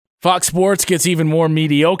Fox Sports gets even more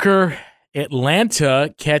mediocre.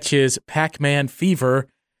 Atlanta catches Pac-Man fever.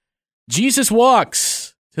 Jesus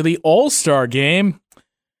walks to the All-Star game.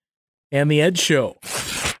 And the Ed Show.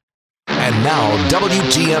 And now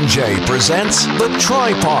WTMJ presents The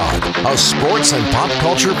TryPod, a sports and pop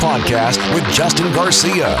culture podcast with Justin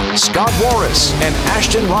Garcia, Scott Warris, and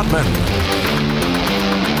Ashton Rotman.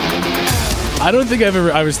 I don't think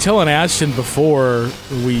I was telling Ashton before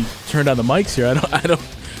we turned on the mics here. I don't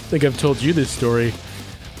think I've told you this story.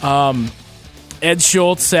 Ed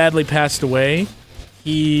Schultz sadly passed away.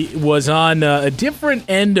 He was on a different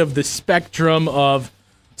end of the spectrum of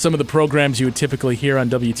some of the programs you would typically hear on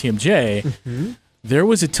WTMJ. Mm-hmm. There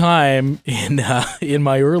was a time in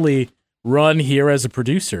my early run here as a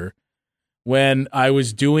producer when I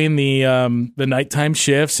was doing the nighttime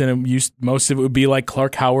shifts, and most of it would be like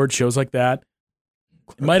Clark Howard, shows like that.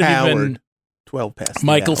 It might have even been 12 past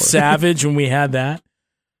Michael Savage when we had that.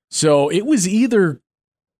 So it was either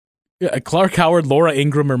Clark Howard, Laura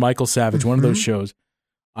Ingraham, or Michael Savage, one of those shows.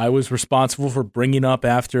 I was responsible for bringing up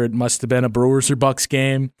after it must have been a Brewers or Bucks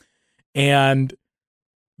game, and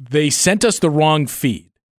they sent us the wrong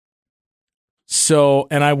feed. So,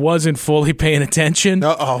 and I wasn't fully paying attention.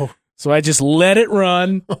 Uh-oh. So I just let it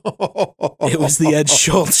run. It was the Ed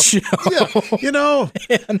Schultz show. Yeah, you know,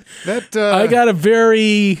 and I got a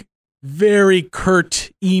very, very curt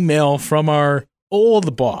email from our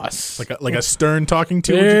old boss. Like a stern talking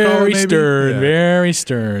to, would you call it, maybe? Very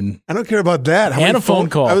stern. I don't care about that. And a phone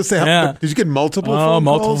call. I would say, did you get multiple phone calls?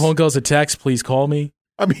 Multiple phone calls, a text, please call me.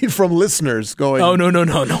 I mean, from listeners going. Oh, no.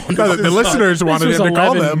 The listeners wanted him to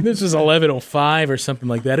call them. This was 11:05 or something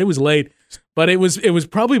like that. It was late, but it was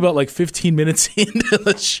probably about like 15 minutes into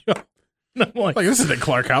the show. And I'm like, this isn't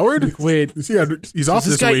Clark Howard. Wait, he's off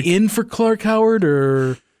this this guy week. In for Clark Howard,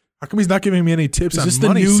 or how come he's not giving me any tips on money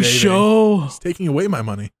saving? Is this the new show? He's taking away my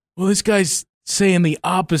money. Well, this guy's saying the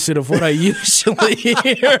opposite of what I usually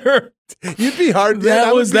hear. You'd be hard.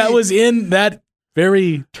 That was in that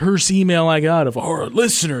very terse email I got of our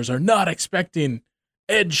listeners are not expecting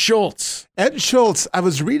Ed Schultz. Ed Schultz, I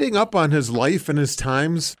was reading up on his life and his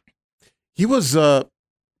times. He was a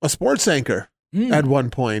sports anchor at one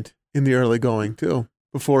point in the early going, too,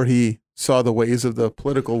 before he saw the ways of the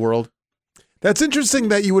political world. That's interesting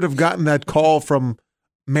that you would have gotten that call from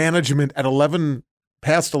management at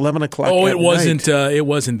past 11 o'clock. Oh, it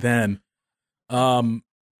wasn't then.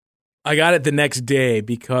 I got it the next day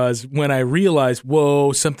because when I realized,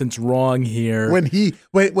 whoa, something's wrong here. When he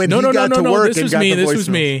got to work, this was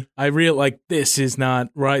me. I realized this is not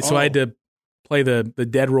right, so I had to play the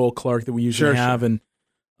dead roll Clark that we usually have, and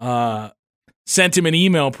sent him an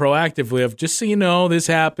email proactively of, just so you know, this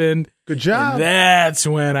happened. Good job. And that's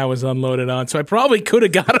when I was unloaded on. So I probably could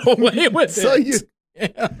have got away with it.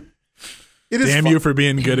 Damn you for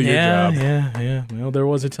being good at your job. Yeah. Well, there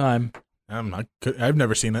was a time. I've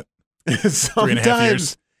never seen it. Sometimes, 3.5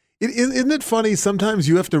 years. Isn't it funny? Sometimes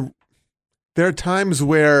you have to. There are times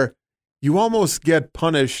where you almost get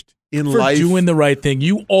punished in life for doing the right thing.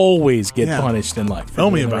 You always get punished in life. Tell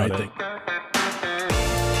me about it. Thing.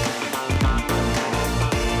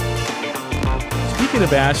 Speaking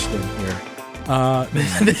of Ashton here,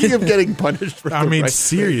 speaking of getting punished for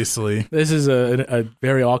seriously, this is a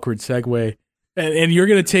very awkward segue, and you're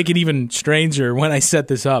going to take it even stranger when I set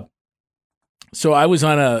this up. So I was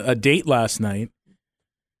on a date last night,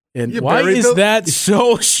 and why is that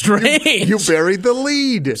so strange? You buried the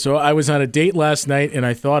lead. So I was on a date last night, and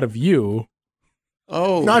I thought of you.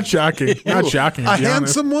 Oh, not shocking. Not shocking. A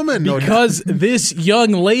handsome woman. Because this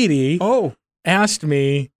young lady asked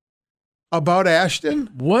me about Ashton.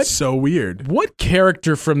 What? So weird. What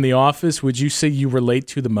character from The Office would you say you relate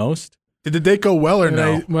to the most? Did the date go well or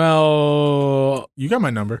no? Well, you got my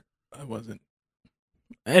number. I wasn't.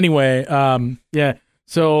 Anyway, yeah.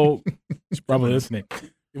 So she's probably listening.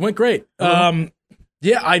 It went great. I've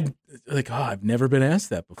never been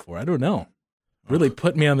asked that before. I don't know. Really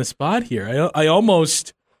put me on the spot here. I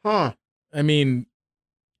almost. I mean,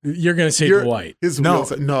 you're gonna say Dwight. No,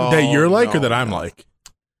 that you're like or that I'm like.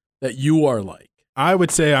 That you are like. I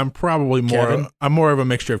would say I'm probably more. Kevin? I'm more of a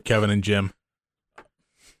mixture of Kevin and Jim.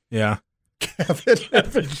 Yeah, Kevin.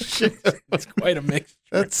 That's quite a mixture.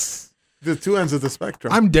 That's the two ends of the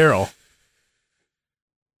spectrum. I'm Daryl.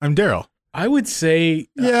 I would say,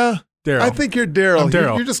 Daryl. I think you're Daryl.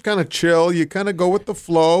 You're just kind of chill. You kind of go with the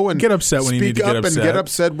flow and get upset when you need to get upset. And get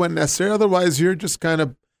upset when necessary. Otherwise, you're just kind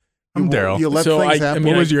of. I'm Daryl. You let things happen.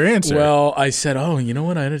 What was your answer? Well, I said, you know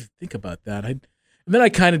what? I didn't think about that. And then I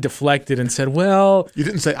kind of deflected and said, well. You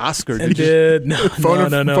didn't say Oscar, did you? No.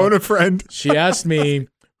 Phone a friend. She asked me,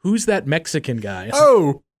 who's that Mexican guy?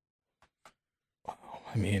 Oh.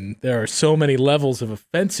 I mean, there are so many levels of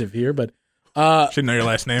offensive here, but Should know your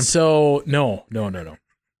last name. so no.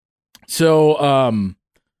 So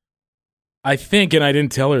I think, and I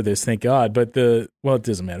didn't tell her this, thank God, but it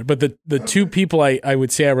doesn't matter. But the two people I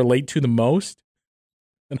would say I relate to the most,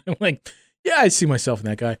 and I'm like, yeah, I see myself in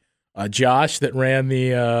that guy. Josh that ran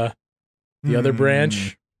the other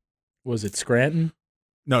branch. Was it Scranton?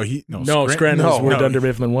 No, Scranton was where Dunder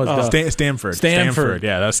Mifflin was. Stanford.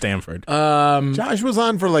 Yeah, that's Stanford. Josh was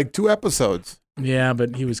on for like 2 episodes. Yeah,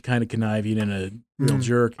 but he was kind of conniving and a real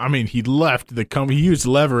jerk. I mean, he left the company. He used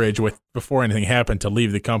leverage before anything happened to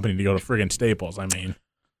leave the company to go to friggin' Staples. I mean,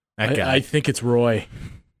 that guy. I think it's Roy.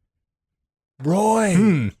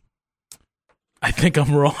 Roy. I think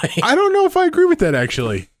I'm Roy. I don't know if I agree with that,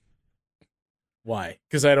 actually. Why?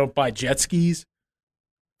 Because I don't buy jet skis?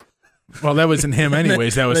 Well, that wasn't him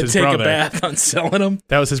anyways. That was his brother. Take a bath on selling them?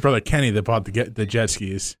 That was his brother Kenny that bought the jet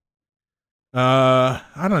skis.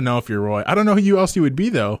 I don't know if you're Roy. I don't know who else you would be,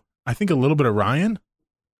 though. I think a little bit of Ryan.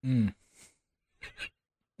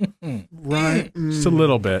 Right. Just a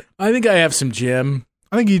little bit. I think I have some Jim.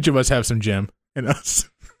 I think each of us have some Jim in us.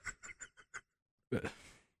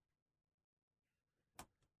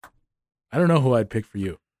 I don't know who I'd pick for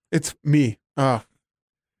you. It's me. I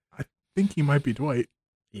think he might be Dwight.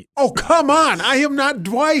 Oh, come on. I am not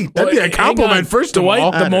Dwight. That'd be a compliment, first of Dwight,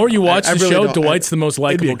 all. the more you watch I the really show, don't. Dwight's the most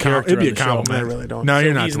likable character. It'd be a on the show. compliment. I really don't. No,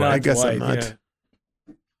 you're not he's Dwight. I guess I'm Dwight, not.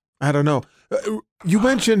 yeah. I don't know. You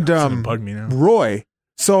mentioned Bug me now. Roy.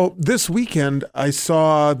 So this weekend, I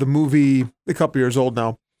saw the movie, a couple years old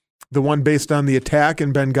now, the one based on the attack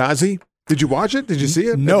in Benghazi. Did you watch it? Did you see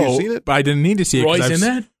it? No, Have you seen it? but I didn't need to see it. Roy's in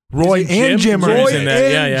that? Roy and Jim are Roy's in in that.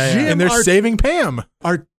 that. Yeah. Jim And they're are- saving Pam.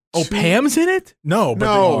 Oh, Pam's in it? No, but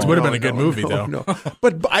No, it would have no, been a good no, movie, no, though. No.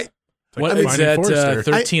 But I, What Like is Finding that? Forrester.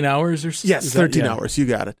 13 hours or something? yes, 13 hours. You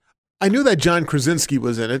got it. I knew that John Krasinski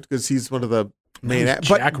was in it because he's one of the main actors.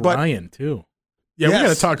 Jack Ryan, too. Yeah, we got to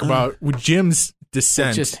Yes. talk about Jim's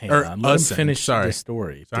descent. Just hang or on. Let him ascent. finish Sorry. the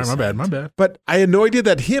story. Sorry, my bad. But I had no idea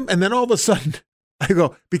that him, and then all of a sudden, I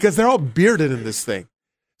go, because they're all bearded in this thing.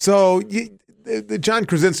 So John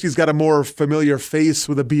Krasinski's got a more familiar face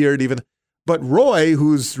with a beard, even. But Roy,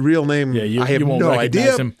 whose real name I have you won't no recognize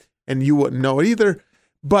idea, him. and you wouldn't know it either.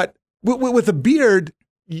 But with a beard,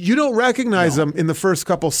 you don't recognize him in the first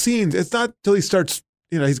couple scenes. It's not till he starts,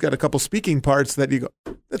 he's got a couple speaking parts that you go,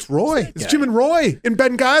 that's Roy. It's Jim and Roy in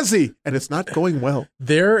Benghazi. And it's not going well.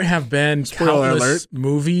 There have been Spoiler countless alert.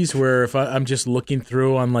 movies where if I'm just looking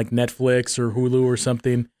through on like Netflix or Hulu or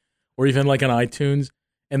something, or even like on iTunes,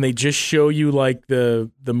 and they just show you like the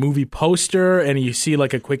movie poster and you see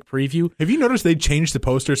like a quick preview. Have you noticed they change the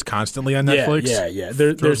posters constantly on Netflix? Yeah.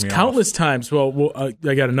 There's me countless times. Well, I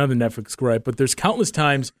got another Netflix gripe, but there's countless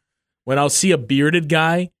times when I'll see a bearded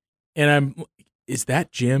guy and is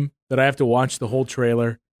that Jim? That I have to watch the whole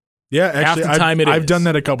trailer. Yeah, actually, Half the time I've is. done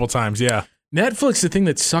that a couple times, yeah. Netflix, the thing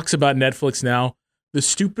that sucks about Netflix now, the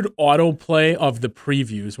stupid autoplay of the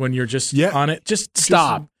previews when you're just on it, just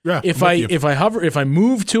stop. If I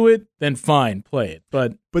move to it, then fine, play it.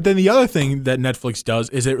 But then the other thing that Netflix does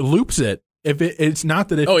is it loops it. If it's not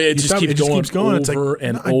that it just keeps going it's like, over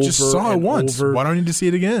and I just saw it and once. over. Why do I need to see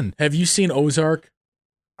it again? Have you seen Ozark?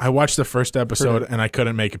 I watched the first episode and I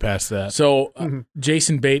couldn't make it past that. So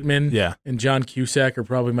Jason Bateman Yeah. and John Cusack are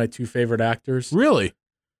probably my two favorite actors. Really?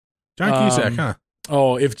 John Cusack, huh?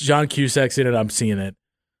 Oh, if John Cusack's in it, I'm seeing it.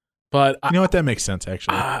 But You know what? That makes sense,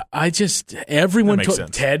 actually. everyone That makes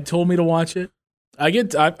sense. Ted told me to watch it.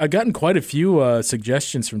 I've gotten quite a few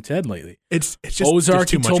suggestions from Ted lately. It's just Ozark.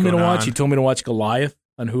 too He much told me to going watch. on. He told me to watch Goliath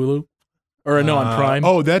on Hulu, or no, on Prime.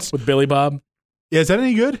 Oh, that's with Billy Bob. yeah. Is that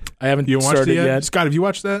any good? I haven't You watched started it yet? yet. Scott, have you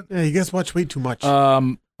watched that? Yeah, you guys watch way too much.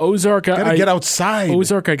 Ozark. Gotta get outside.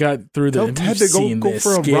 Ozark. I got through the. Tell Have Ted you to go- seen go this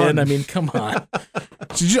for a skin? run. I mean, come on.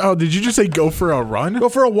 Did you just say go for a run? Go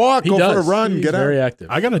for a walk. He Go does. for a run. He's Get very out. active.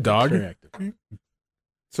 I got a dog. Very active.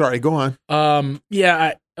 Sorry, go on.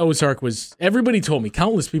 Ozark was. Everybody told me.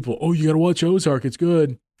 Countless people. Oh, you got to watch Ozark. It's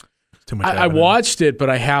good. Too much. I happening. watched it, but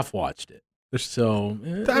I half watched it. So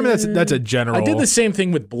I mean, that's a general. I did the same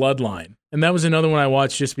thing with Bloodline, and that was another one I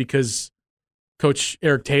watched just because Coach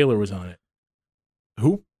Eric Taylor was on it.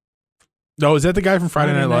 Who? No, is that the guy from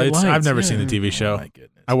Friday Night Lights? I've never yeah. seen the TV show. Oh, my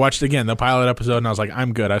goodness. I watched again the pilot episode, and I was like,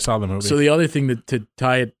 I'm good. I saw the movie. So the other thing to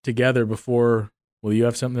tie it together before, will you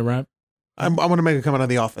have something to wrap? I'm going to make a comment on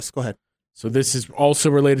The Office. Go ahead. So this is also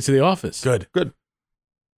related to The Office. Good.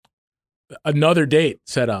 Another date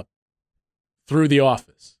set up through The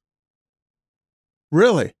Office.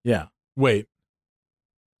 Really? Yeah. Wait.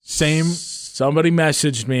 Same. Somebody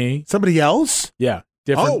messaged me. Somebody else? Yeah.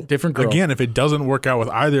 Different girl. Again, if it doesn't work out with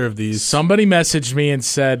either of these Somebody messaged me and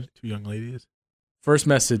said, two young ladies. first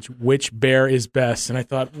message, which bear is best? And I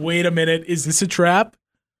thought, wait a minute, is this a trap?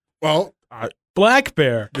 Well, Black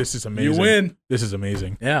bear. this is amazing. You win. This is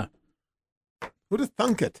amazing. Yeah. Who'd have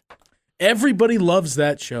thunk it? Everybody loves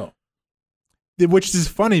that show. Which is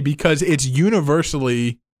funny because it's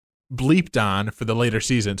universally bleeped on for the later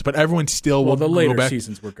seasons, but everyone still will The go later back.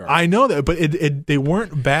 seasons were garbage. I know that, but they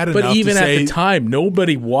weren't bad enough. But even to at say, the time,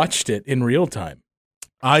 nobody watched it in real time.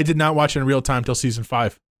 I did not watch it in real time till season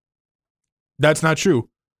 5. That's not true.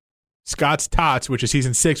 Scott's Tots, which is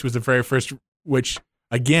season 6, was the very first. Which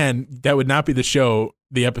again, that would not be the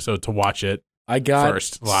episode to watch it. I got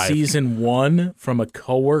First, live. season 1 from a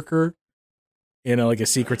coworker in like a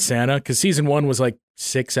Secret Santa, because season 1 was like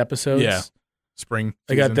 6 episodes. Yeah. Spring.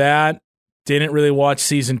 I got season. that. Didn't really watch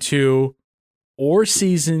season 2 or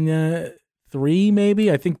season 3,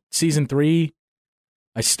 maybe. I think season 3,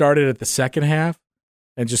 I started at the second half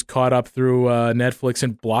and just caught up through Netflix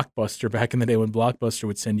and Blockbuster back in the day when Blockbuster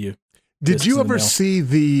would send you. Did discs you in the ever mail. see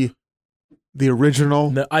the original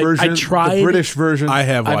No, I version? tried. The British version. I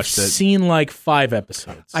have I've watched it. seen like 5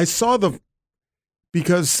 episodes. I saw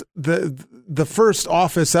because the first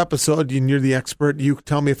Office episode, and you're the expert, you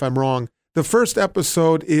tell me if I'm wrong. The first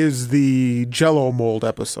episode is the Jell-O mold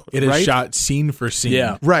episode. It is right? shot scene for scene.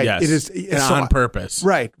 Yeah. Right. Yes. It is It's so- on purpose.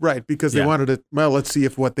 Right, because they Yeah. wanted to. Well, let's see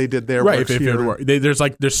if what they did there Right. works If it here. would work.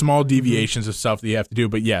 There's small deviations of stuff that you have to do,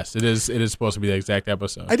 but yes, it is supposed to be the exact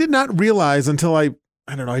episode. I did not realize until I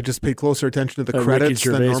don't know. I just paid closer attention to the Ricky credits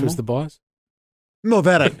than Gervais normal. was the boss. No,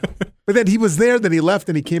 that I know. But then he was there. Then he left,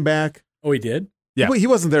 and he came back. Oh, he did? Yeah. Well, he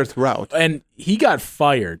wasn't there throughout. And he got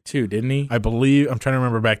fired too, didn't he? I believe I'm trying to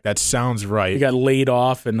remember back. That sounds right. He got laid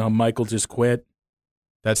off and Michael just quit.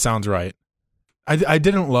 That sounds right. I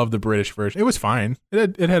didn't love the British version. It was fine.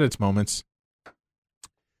 It had its moments.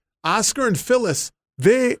 Oscar and Phyllis,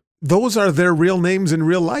 those are their real names in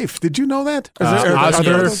real life. Did you know that?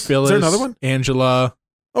 Oscar, Is Phyllis, there another one? Angela,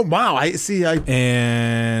 Oh wow! I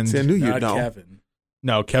and knew you'd Not know. Kevin.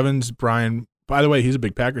 no, Kevin's Brian. By the way, he's a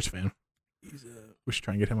big Packers fan. We should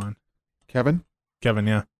try and get him on. Kevin. Kevin,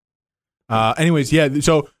 yeah. Anyways, yeah.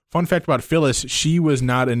 So, fun fact about Phyllis: she was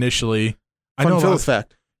not initially. Fun Phyllis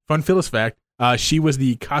fact. Fun Phyllis fact. She was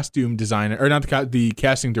the costume designer, or not the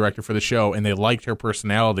casting director for the show, and they liked her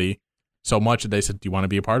personality so much that they said, "Do you want to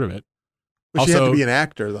be a part of it?" But she had to Also- be an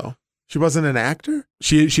actor, though. She wasn't an actor.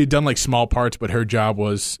 She had done like small parts, but her job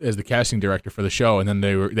was as the casting director for the show, and then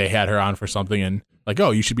they had her on for something, and like,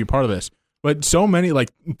 oh, you should be part of this. But so many, like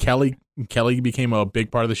Kelly became a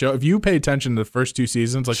big part of the show. If you pay attention to the first 2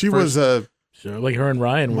 seasons, like She was a. Sure, like her and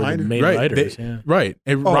Ryan were the Minor. main right, writers. Yeah. right.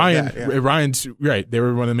 And Oh, Ryan, that, yeah. Ryan's right. They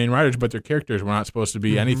were one of the main writers, but their characters were not supposed to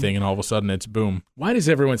be Mm-hmm. anything, and all of a sudden, it's boom. Why does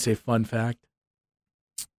everyone say fun fact?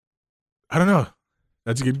 I don't know.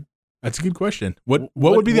 That's a good question. What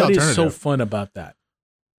would be the What is alternative? so fun about that?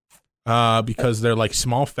 Because they're like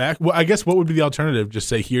small fact. Well, I guess what would be the alternative? Just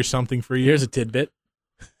say here's something for you. Here's a tidbit.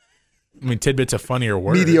 I mean, tidbit's a funnier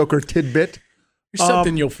word. mediocre tidbit. Here's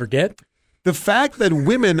something you'll forget. The fact that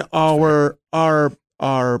women are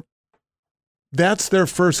that's their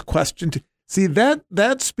first question. See,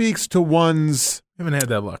 that speaks to one's I haven't had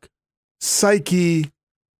that luck. psyche,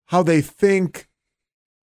 how they think,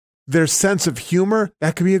 their sense of humor.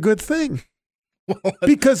 That could be a good thing.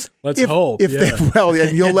 Because Let's if, hope, if yeah. they well,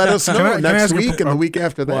 and you'll let us know Can I next ask week and the week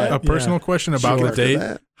after that. A personal question about Sure. the date.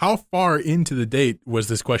 That. How far into the date was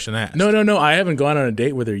this question asked? No. I haven't gone on a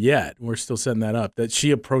date with her yet. We're still setting that up. That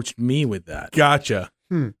she approached me with that. Gotcha.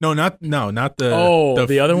 No, not the.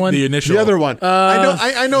 The other one? The initial. The other one.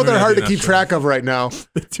 I know they're hard to keep sure. track of right now.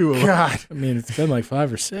 The two of them. God. I mean, it's been like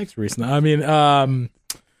 5 or 6 recently. I mean,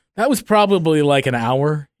 that was probably like an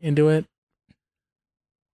hour into it.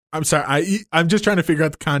 I'm sorry. I'm just trying to figure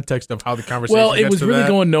out the context of how the conversation. Well, it gets was to really that.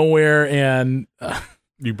 going nowhere, and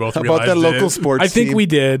You both How realized about that local it. sports I think team? we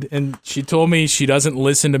did. And she told me she doesn't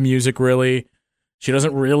listen to music really. She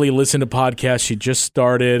doesn't really listen to podcasts. She just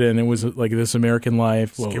started, and it was like This American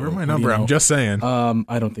Life. Just give her my you number. know. I'm just saying.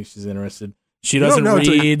 I don't think she's interested. She doesn't no, it's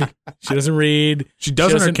a- read. She doesn't read. She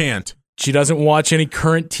doesn't or can't. She doesn't watch any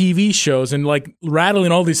current TV shows, and like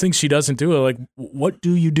rattling all these things she doesn't do. Like, what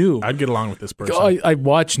do you do? I'd get along with this person. I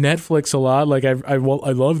watch Netflix a lot. Like I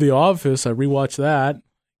love The Office. I rewatch that.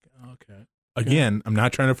 Okay. Again, I'm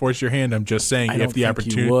not trying to force your hand. I'm just saying I if don't the think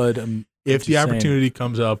opportunity you would. if the opportunity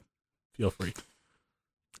comes up, feel free.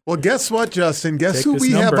 Well, guess what, Justin? Guess Take who this we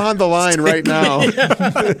number. have on the line right now?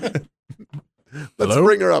 Let's Hello?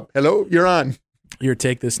 bring her up. Hello, you're on. Here,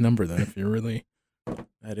 take this number then if you're really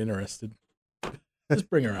that interested. Just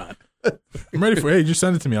bring her on. I'm ready for it. Hey, just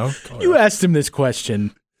send it to me. I'll call You asked him this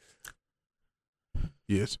question.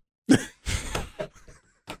 Yes. That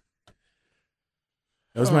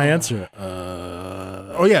was my answer.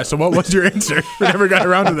 Oh, yeah. So what was your answer? We never got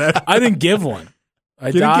around to that. I didn't give one.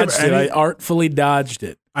 I didn't give dodged it. any- I artfully dodged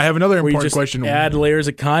it. I have another Where you important just question. add layers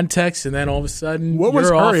of context, and then all of a sudden What was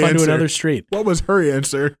you're her off onto answer? another street. What was her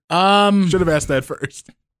answer? Should have asked that first.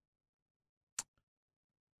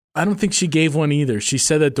 I don't think she gave one either. She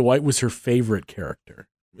said that Dwight was her favorite character.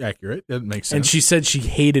 Accurate. That makes sense. And she said she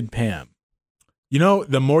hated Pam. You know,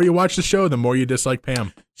 the more you watch the show, the more you dislike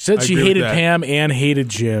Pam. She said I she agree with hated that. Pam and hated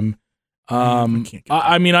Jim. I can't get that.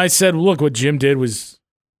 I mean, I said, look, what Jim did was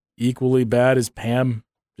equally bad as Pam.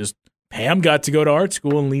 Just Pam got to go to art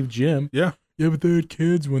school and leave Jim. Yeah. Yeah, but they had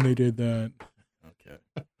kids when they did that.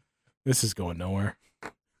 Okay. This is going nowhere.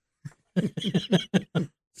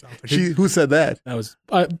 Who said that? That was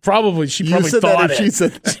probably, she You probably said thought that, or it. she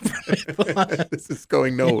said that. This is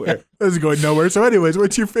going nowhere. This is going nowhere. So, anyways,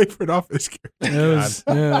 what's your favorite Office character?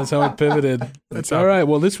 That's how it pivoted. That's All right.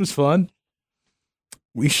 Well, this was fun.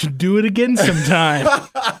 We should do it again sometime.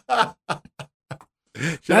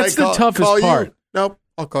 That's the toughest call part. You? Nope,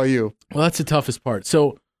 I'll call you. Well, that's the toughest part.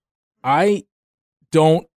 So, I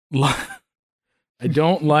don't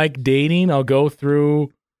like dating. I'll go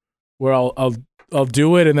through where I'll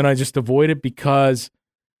do it and then I just avoid it because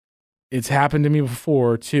it's happened to me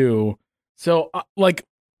before too. So, like,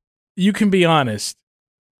 you can be honest.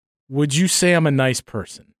 Would you say I'm a nice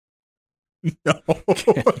person? No.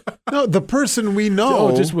 Okay. No, the person we know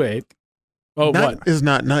Oh, just wait. Oh, what? is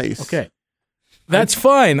not nice. Okay. That's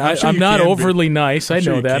fine. I'm sure I'm you not can be. overly nice. I I'm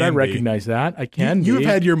sure know you that. I can be. recognize that. I can You've be.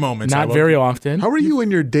 had your moments. I Not will- very often. How are you in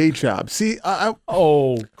your day job? See, Oh,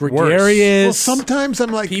 well, gregarious. sometimes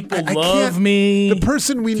I'm like, People I love can't. me. The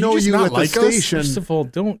person we Do you know just you not at the like us? station. First of all,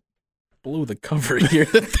 don't blow the cover here.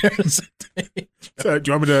 That there's a thing. So,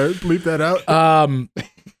 do you want me to bleep that out?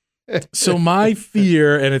 So my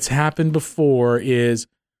fear, and it's happened before, is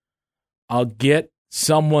I'll get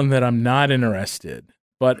someone that I'm not interested.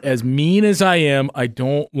 But as mean as I am, I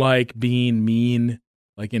don't like being mean,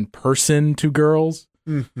 like in person to girls.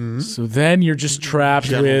 Mm-hmm. So then you're just trapped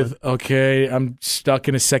Gentlemen. with, okay, I'm stuck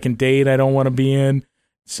in a second date I don't want to be in.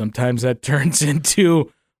 Sometimes that turns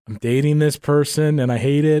into I'm dating this person and I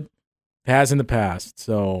hate it. It has in the past.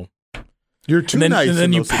 So You're too and then, nice. and then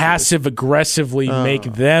in you those situations. passive aggressively make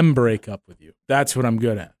them break up with you. That's what I'm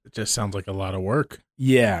good at. It just sounds like a lot of work.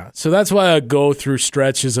 Yeah. So that's why I go through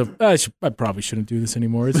stretches of I probably shouldn't do this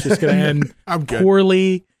anymore. It's just going to end I'm good.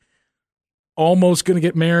 poorly. Almost going to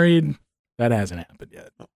get married. That hasn't happened yet.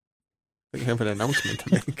 I have an announcement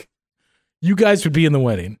to make. You guys would be in the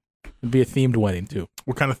wedding. It'd be a themed wedding too.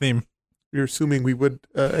 What kind of theme? You're assuming we would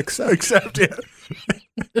accept. Accept it.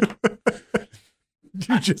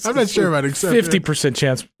 I'm not sure about accept. 50%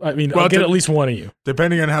 chance. I mean, Well, I'll get to- at least one of you.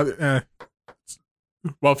 Depending on how.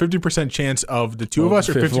 Well, 50% chance of the two of us,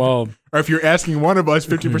 or 50, Well, or if you're asking one of us,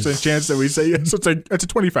 50% chance that we say yes. So it's a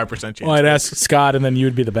 25% chance. I'd ask Scott, and then you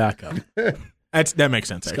would be the backup. That makes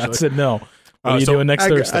sense. Actually, Scott said no. What are you so doing next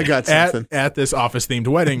Thursday? I got something. at this office themed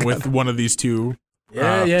wedding with one of these two.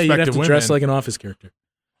 yeah, you'd have prospective to dress women. like an office character.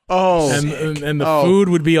 Oh, And the Oh. food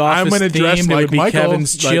would be I'm office going to dress themed. It like would be Michael.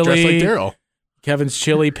 Kevin's Dress chili, like Daryl. Kevin's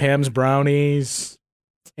chili, Pam's brownies,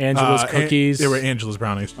 Angela's cookies. They were Angela's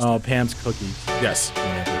brownies. Oh, Pam's cookies. Yes.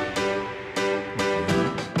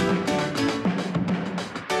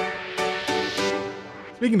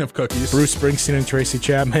 Speaking of cookies, Bruce Springsteen and Tracy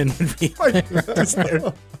Chapman would be. is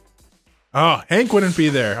there. Oh, Hank wouldn't be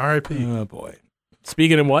there. R.I.P. Oh boy.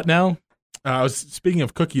 Speaking of what now? I was speaking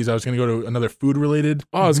of cookies. I was going to go to another food related.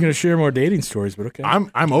 Oh, I was going to share more dating stories, but okay.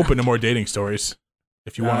 I'm open to more dating stories.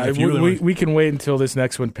 If you want, if you really want. we can wait until this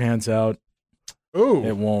next one pans out. It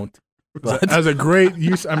Ooh, won't. But as a great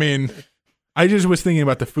use. I mean, I just was thinking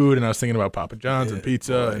about the food, and I was thinking about Papa John's and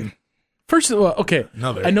pizza. And first of all, okay,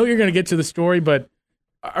 another. I know you're going to get to the story, but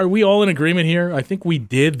are we all in agreement here? I think we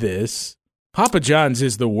did this. Papa John's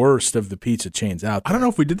is the worst of the pizza chains out I there. don't know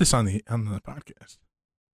if we did this on the podcast.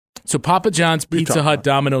 So Papa John's, We Pizza talked Hut, about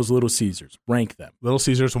Domino's, Little Caesars. Rank them. Little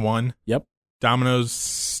Caesars 1. Yep.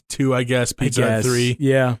 Domino's 2, I guess. Pizza I Hut guess. 3.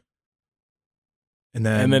 Yeah. And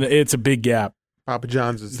And then it's a big gap. Papa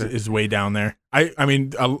John's is there. is way down there. I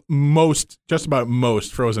mean, just about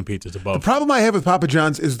most frozen pizzas The above. problem I have with Papa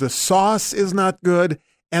John's is the sauce is not good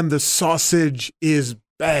and the sausage is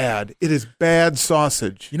bad. It is bad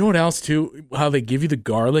sausage. You know what else, too? How they give you the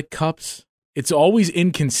garlic cups? It's always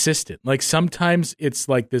inconsistent. Like sometimes it's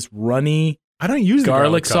like this runny I don't use the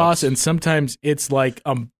garlic sauce, cups. and sometimes it's like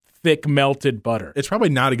thick melted butter. It's probably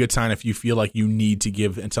not a good sign if you feel like you need to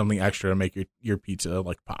give something extra to make your pizza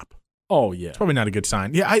like pop. Oh, yeah. It's probably not a good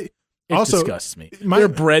sign. Yeah, It disgusts me. Their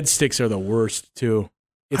breadsticks are the worst, too.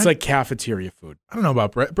 It's like cafeteria food. I don't know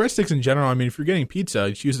about breadsticks in general. I mean, if you're getting pizza,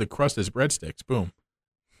 just use the crust as breadsticks. Boom.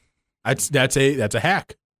 That's a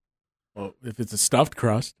hack. Well, if it's a stuffed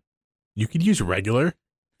crust. You could use regular.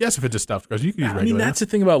 Yes, if it's a stuffed crust, you could use regular. I mean, that's the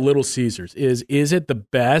thing about Little Caesars. Is it the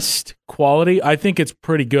best quality? I think it's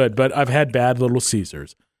pretty good, but I've had bad Little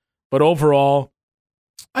Caesars. But overall,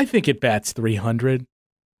 I think it bats 300.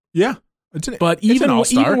 Yeah. But even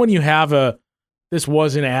when you have this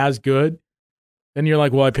wasn't as good, then you're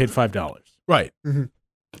like, well, I paid $5. Right. Mm-hmm.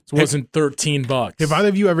 It wasn't $13. Have either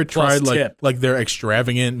of you ever tried tip. like their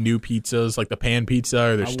extravagant new pizzas, like the pan pizza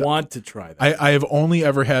or their stuff? Want to try that. I have only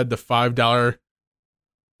ever had the $5.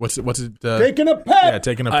 What's it? Taking a pep. Yeah,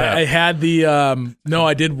 taking a pep. I had the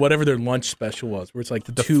I did whatever their lunch special was, where it's like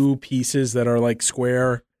the two pieces that are like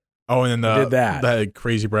square. Oh, and then did that. the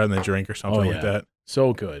crazy bread and the drink or something like that.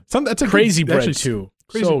 So good. That's a crazy good, bread actually, too.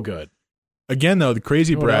 Crazy. So good. Again, though, the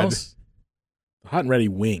crazy bread. Else? The hot and ready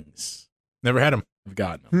wings. Never had them. I've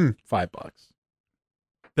gotten them. $5.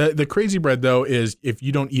 The crazy bread though is if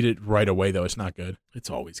you don't eat it right away though, it's not good. It's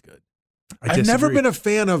always good. I've never been a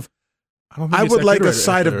fan of. I would like a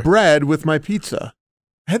side of bread with my pizza.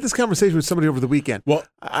 I had this conversation with somebody over the weekend. Well,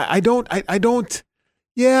 I don't.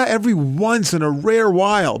 Yeah, every once in a rare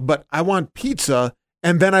while, but I want pizza,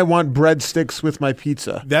 and then I want breadsticks with my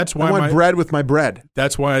pizza. That's why I want bread with my bread.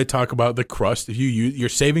 That's why I talk about the crust. If you're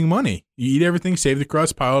saving money, you eat everything, save the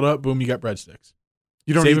crust, pile it up, boom, you got breadsticks.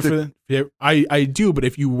 You don't save eat it for I do, but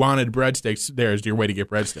if you wanted breadsticks, there's your way to get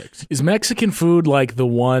breadsticks. Is Mexican food like the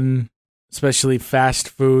one, especially fast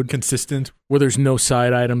food, consistent, where there's no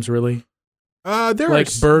side items really? There like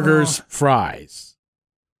are burgers, fries,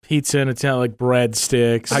 pizza, and Italian, like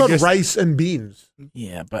breadsticks. How about rice and beans?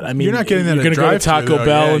 Yeah, but I mean, you're not getting that. You're going to go to Taco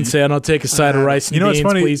Bell and say, "I'll take a side of rice and beans, what's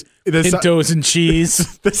funny? please, Pintos and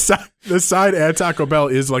cheese." The side at Taco Bell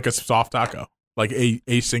is like a soft taco, like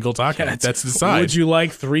a single taco. That's the side. Would you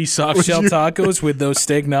like 3 soft shell tacos with those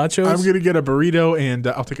steak nachos? I'm going to get a burrito and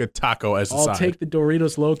I'll take a taco as the side. I'll take the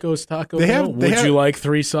Doritos Locos Taco Bell. Would you like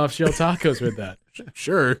 3 soft shell tacos with that?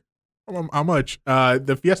 Sure. How much?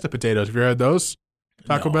 The Fiesta potatoes. Have you had those?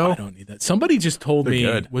 Taco Bell? I don't need that. Somebody just told me.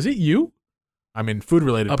 Good. Was it you? I mean, food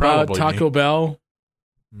related. About probably Taco Bell.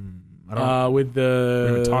 I don't. With the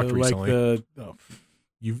we haven't talked recently.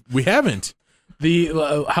 We haven't.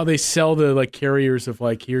 The how they sell the like carriers of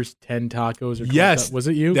like here's 10 tacos or 12 yes, was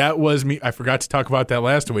it you? That was me. I forgot to talk about that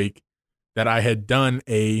last week. That I had done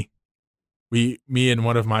me and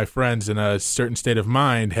one of my friends in a certain state of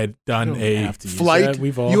mind had done a flight.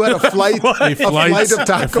 You had a flight, a flight of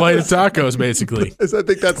tacos. A flight of tacos, basically. I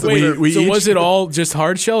think that's the way. So was it all just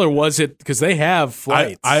hard shell, or was it because they have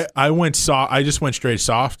flights? I went soft. I just went straight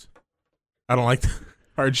soft. I don't like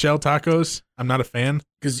hard shell tacos. I'm not a fan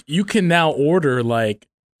because you can now order like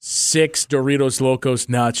 6 Doritos Locos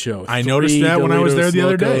nachos. I noticed that when I was there the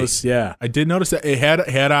other day. Yeah, I did notice that.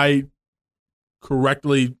 Had I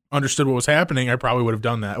correctly understood what was happening, I probably would have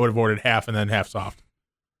done that. I would have ordered half and then half soft.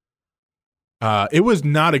 It was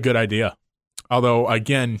not a good idea. Although,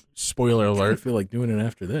 again, spoiler alert. I feel like doing it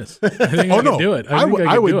after this. I think I can do it. I would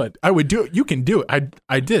do it. I would do it. You can do it.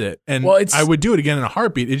 I did it. And I would do it again in a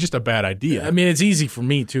heartbeat. It's just a bad idea. I mean, it's easy for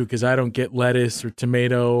me, too, because I don't get lettuce or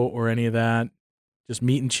tomato or any of that. Just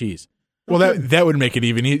meat and cheese. Well, that would make it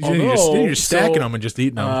even easier. You're stacking them and just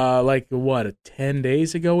eating them. Like, 10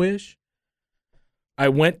 days ago-ish? I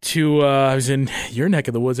went to, I was in your neck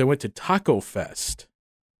of the woods. I went to Taco Fest.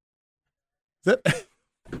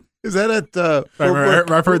 Is that at?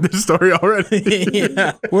 I've heard this story already.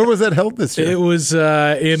 Yeah. Where was that held this year? It was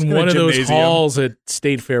in one of those halls at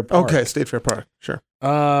State Fair Park. Okay, State Fair Park. Sure.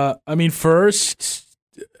 I mean, first,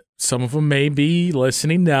 some of them may be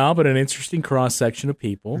listening now, but an interesting cross section of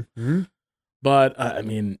people. Mm-hmm. But I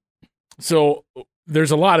mean, so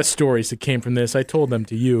there's a lot of stories that came from this. I told them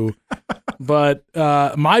to you, but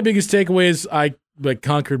my biggest takeaway is I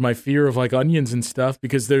conquered my fear of like onions and stuff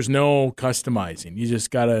because there's no customizing. You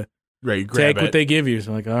just gotta take what they give you.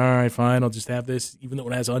 So I'm like, all right, fine, I'll just have this, even though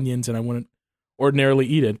it has onions and I wouldn't ordinarily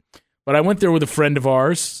eat it. But I went there with a friend of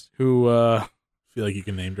ours who I feel like you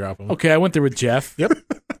can name drop him. Okay, I went there with Jeff. Yep.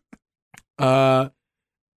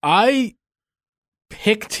 I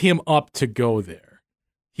picked him up to go there.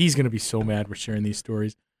 He's gonna be so mad we're sharing these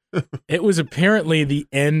stories. It was apparently the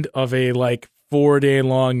end of a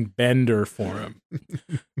 4-day-long bender for him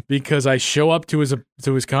because I show up to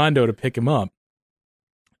his condo to pick him up,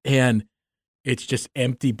 and it's just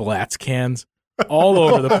empty Blatz cans all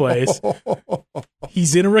over the place.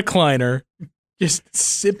 He's in a recliner, just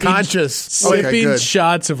sipping good.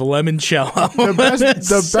 shots of limoncello.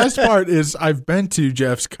 The best part is I've been to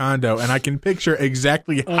Jeff's condo and I can picture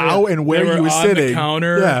exactly how and where he was on sitting. The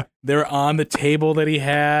counter. Yeah. They're on the table that he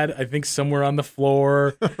had, I think somewhere on the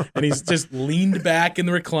floor, and he's just leaned back in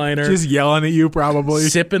the recliner, Just yelling at you, probably.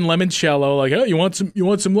 sipping limoncello. Like, oh, you want some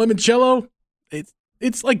limoncello?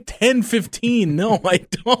 It's like 10:15. No, I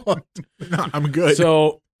don't. No, I'm good.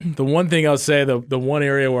 So the one thing I'll say, the one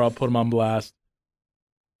area where I'll put him on blast,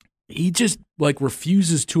 he just like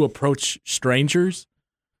refuses to approach strangers.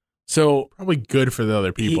 So Probably good for the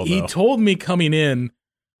other people, he though. told me coming in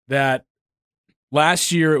that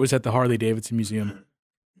last year it was at the Harley Davidson Museum.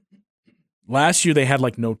 Last year they had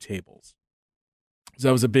like no tables. So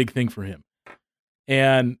that was a big thing for him.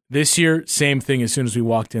 And this year, same thing. As soon as we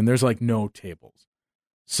walked in, there's like no tables.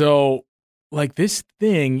 So like this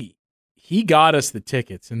thing, he got us the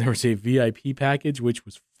tickets and there was a VIP package, which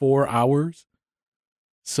was 4 hours.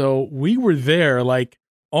 So we were there like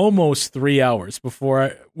almost 3 hours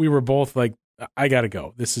before we were both like, I got to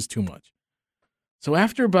go. This is too much. So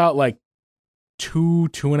after about like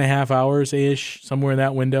 2.5 hours ish, somewhere in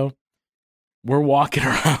that window, we're walking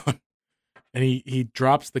around and he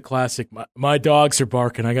drops the classic, my dogs are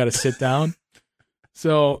barking. I got to sit down.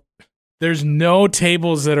 So there's no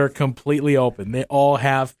tables that are completely open. They all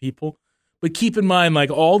have people. But keep in mind,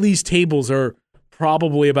 like all these tables are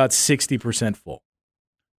probably about 60% full.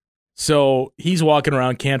 So he's walking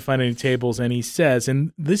around, can't find any tables, and he says,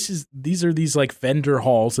 and these are these like vendor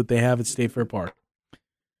halls that they have at State Fair Park.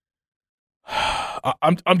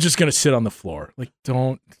 I'm just gonna sit on the floor. Like,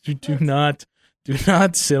 do not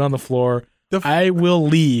sit on the floor. I will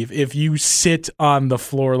leave if you sit on the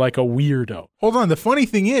floor like a weirdo. Hold on. The funny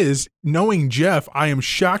thing is, knowing Jeff, I am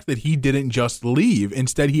shocked that he didn't just leave.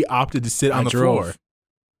 Instead, he opted to sit on the floor.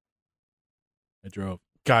 I drove.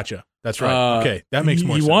 Gotcha. That's right. Okay, that makes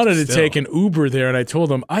more sense. He wanted to take an Uber there, and I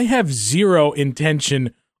told him, I have zero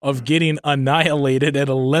intention of getting annihilated at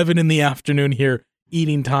 11 in the afternoon here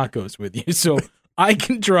eating tacos with you, so I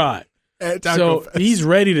can drive. So he's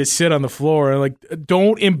ready to sit on the floor. Like,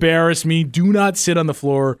 don't embarrass me. Do not sit on the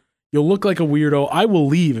floor. You'll look like a weirdo. I will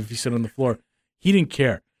leave if you sit on the floor. He didn't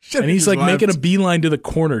care. And he's like making a beeline to the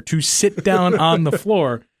corner to sit down on the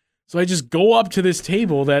floor. So I just go up to this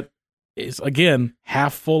table that is, again,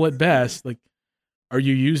 half full at best. Like, are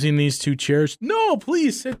you using these two chairs? No,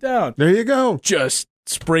 please sit down. There you go. Just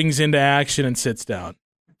springs into action and sits down.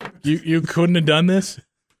 You couldn't have done this?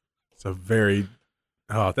 It's a very...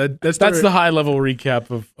 Oh, that's the high level recap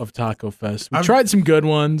of Taco Fest. We tried some good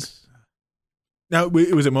ones. Now,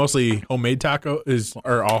 was it mostly homemade taco?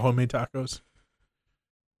 Or all homemade tacos?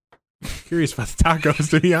 Curious about the tacos,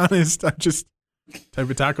 to be honest. I'm just type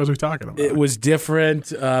of tacos we talking about. It was different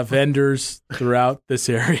vendors throughout this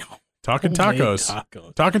area. Talking tacos.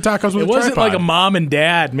 Talking tacos with it wasn't like a mom and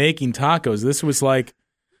dad making tacos. This was like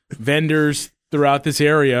vendors throughout this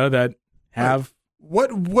area that have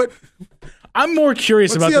what I'm more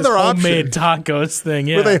curious about the this other homemade tacos thing.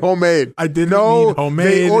 Yeah. Were they homemade? I didn't mean homemade.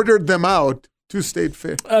 They ordered them out to State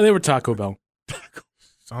Fair. They were Taco Bell.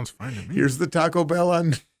 Sounds fine to me. Here's the Taco Bell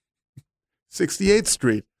on 68th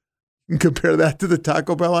Street. You can compare that to the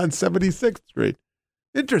Taco Bell on 76th Street.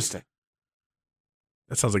 Interesting.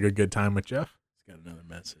 That sounds like a good time with Jeff. He's got another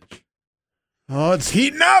message. Oh, it's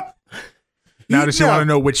heating up. Now, does he want to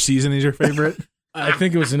know which season is your favorite? I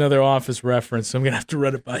think it was another Office reference, so I'm going to have to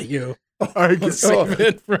run it by you. All right, Save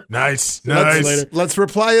it for Nice. later. Let's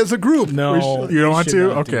reply as a group. No, You don't want should to?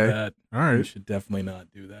 not do Okay. that. All You right. should definitely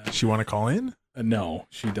not do that. She want to call in? No,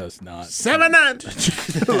 she does not.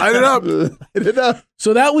 7-9. Light it up. Light it up.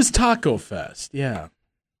 So that was Taco Fest. Yeah.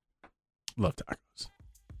 Love tacos.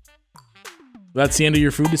 That's the end of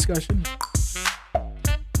your food discussion?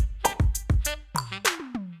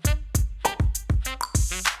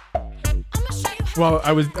 Well,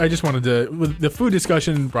 I just wanted to. The food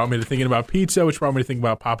discussion brought me to thinking about pizza, which brought me to think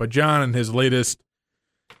about Papa John and his latest.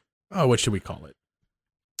 Oh, what should we call it?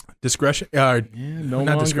 Discretion?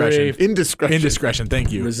 Not discretion. Indiscretion. Indiscretion.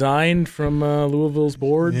 Thank you. Resigned from Louisville's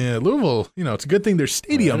board. Yeah, Louisville. It's a good thing their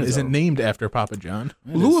stadium isn't named after Papa John.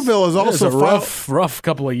 Louisville is also a rough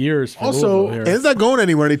couple of years. For Louisville here. Is that going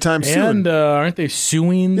anywhere anytime soon? And aren't they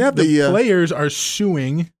suing? Yeah, the players are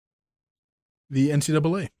suing the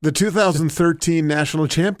NCAA. The 2013 national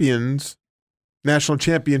championship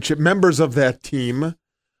members of that team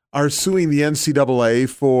are suing the NCAA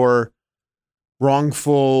for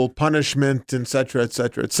wrongful punishment, et cetera,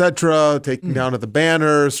 taking down of the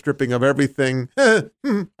banner, stripping of everything.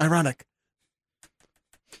 Ironic.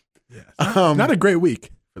 Yeah, not a great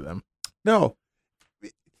week for them. No.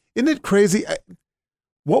 Isn't it crazy?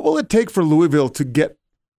 What will it take for Louisville to get?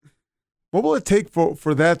 What will it take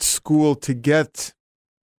for that school to get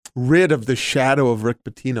rid of the shadow of Rick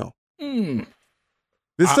Pitino?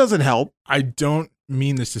 This doesn't help. I don't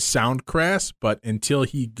mean this to sound crass, but until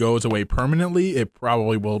he goes away permanently, it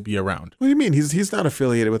probably will be around. What do you mean? He's not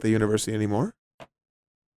affiliated with the university anymore.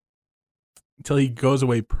 Until he goes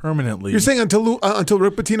away permanently. You're saying until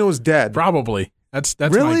Rick Pitino is dead? Probably. That's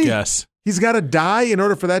Really? my guess. He's got to die in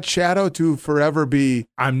order for that shadow to forever be.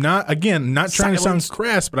 I'm not trying to sound silenced.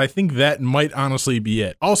 crass, but I think that might honestly be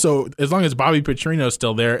it. Also, as long as Bobby Petrino's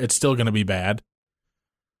still there, it's still going to be bad.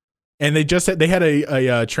 And they had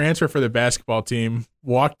a transfer for the basketball team.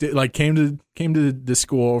 Came to the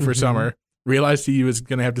school for summer, realized he was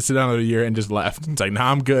going to have to sit down another year, and just left. It's like,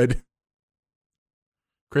 nah, I'm good.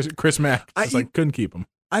 Chris Mack, couldn't keep him.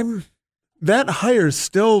 That hire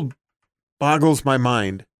still boggles my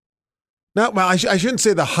mind. I shouldn't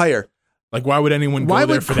say the hire. Like, why would anyone go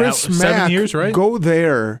there for Chris that? Mack 7 years, right? Go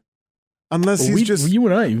there unless he's just. You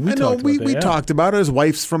and I, we talked about it. His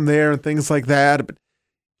wife's from there and things like that. But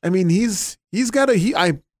I mean, he's got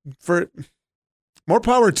for more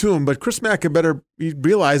power to him. But Chris Mack he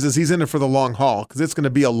realizes he's in it for the long haul, because it's going to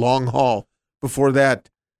be a long haul before that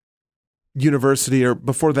university or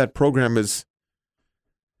before that program is.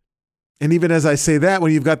 And even as I say that,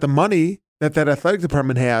 when you've got the money that athletic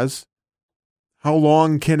department has, how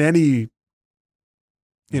long can any,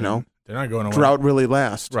 they're not going away. drought really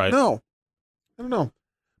last? Right. No, I don't know.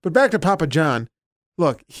 But back to Papa John.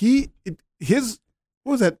 Look, what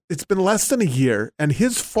was that? It's been less than a year, and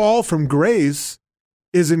his fall from grace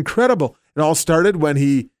is incredible. It all started when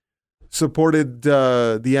he supported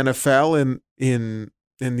the NFL in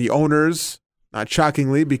the owners, not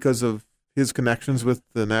shockingly, because of his connections with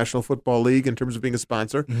the National Football League in terms of being a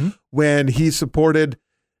sponsor. When he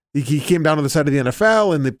came down to the side of the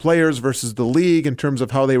NFL and the players versus the league in terms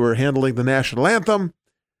of how they were handling the national anthem.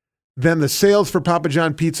 Then the sales for Papa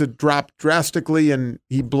John Pizza dropped drastically, and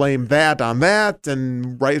he blamed that on that,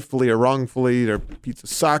 and rightfully or wrongfully, their pizza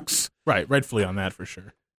sucks. Right, rightfully on that for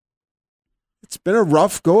sure. It's been a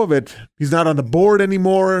rough go of it. He's not on the board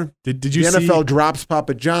anymore. Did you the see NFL drops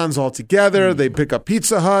Papa John's altogether. They pick up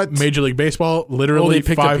Pizza Hut. Major League Baseball literally they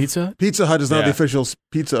picked up pizza? Pizza Hut is now the official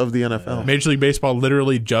pizza of the NFL. Major League Baseball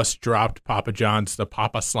literally just dropped Papa John's, the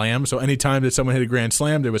Papa Slam. So anytime that someone hit a grand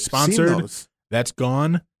slam that was sponsored, that's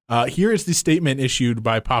gone. Here is the statement issued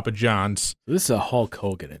by Papa John's. This is a Hulk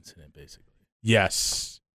Hogan incident, basically.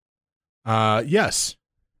 Yes. Yes,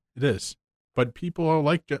 it is. But people are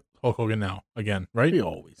like Hulk Hogan now, again, right? We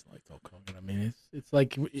always liked Hulk Hogan. I mean, it's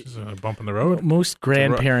like It's a bump in the road. Most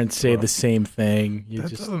grandparents say the same thing. That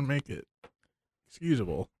doesn't make it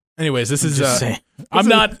excusable. Anyways, this is just saying. I'm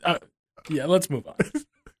not. Yeah, let's move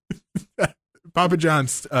on. Papa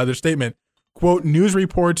John's, their statement, quote, news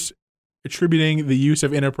reports attributing the use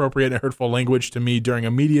of inappropriate and hurtful language to me during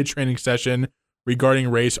a media training session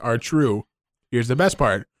regarding race are true. Here's the best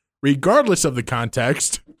part. Regardless of the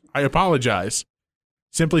context, I apologize.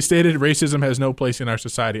 Simply stated, racism has no place in our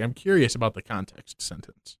society. I'm curious about the context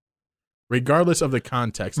sentence. Regardless of the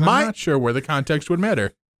context. I'm not sure where the context would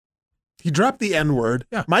matter. He dropped the N-word.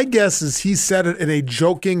 Yeah. My guess is he said it in a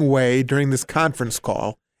joking way during this conference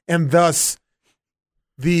call, and thus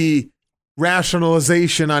the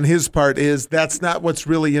rationalization on his part is that's not what's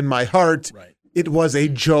really in my heart. Right. It was a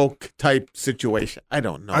joke type situation. I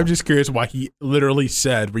don't know. I'm just curious why he literally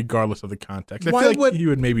said regardless of the context. I feel like you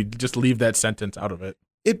would maybe just leave that sentence out of it.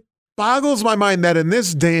 It boggles my mind that in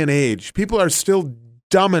this day and age, people are still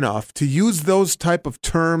dumb enough to use those type of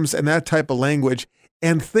terms and that type of language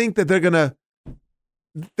and think that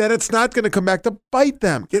that it's not going to come back to bite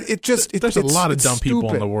them. There's a lot of dumb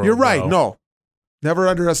people in the world. You're right. Though. No, never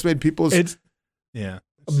underestimate people's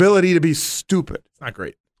ability to be stupid. It's not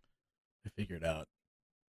great. I figured out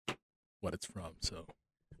what it's from. So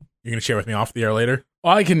you're going to share with me off the air later?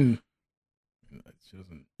 Well, I can.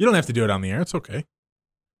 You don't have to do it on the air. It's okay.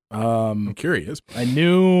 I'm curious. I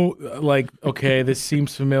knew, okay, this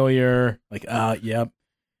seems familiar. Yep.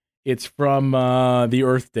 It's from the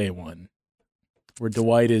Earth Day one, where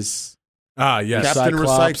Dwight is. Yes. Captain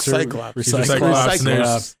Cyclops.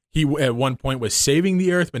 Cyclops. He at one point was saving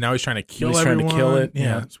the Earth, but now he's trying to kill everyone. Trying to kill it.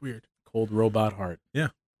 Yeah, it's weird. Cold robot heart. Yeah.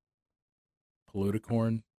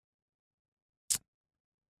 Poluticorn.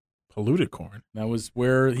 Poluticorn. That was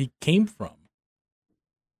where he came from.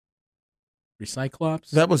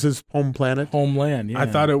 Recyclops. That was his home planet. Homeland, yeah. I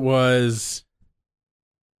thought it was.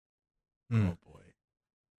 Oh, boy.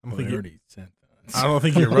 I don't think already sent that. I don't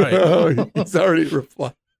think you're right. Oh, he's already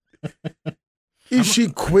replied. Is she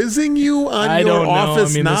quizzing you on I your don't know.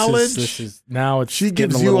 office I mean, knowledge? This is now it's She getting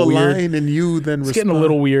gives a you little a weird. line and you then It's respond. getting a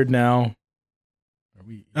little weird now.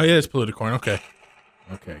 Oh yeah, it's Politicorn. Okay.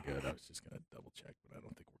 Okay, good. I was just gonna double check, but I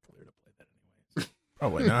don't think we're clear to play that anyways.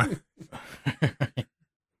 Probably not.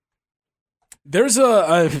 There's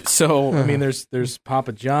I mean, there's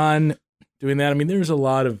Papa John doing that. I mean, there's a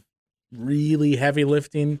lot of really heavy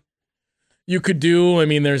lifting you could do. I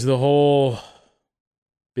mean, there's the whole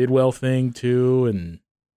Bidwell thing too, and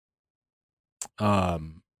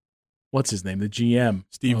what's his name? The GM,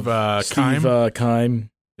 Steve Steve Keim. Keim.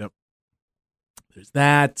 Yep. There's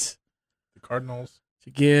that. The Cardinals.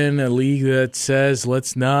 Again, a league that says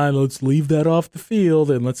let's leave that off the field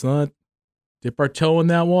and let's not dip our toe in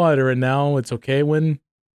that water. And now it's okay when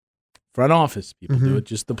front office people do it,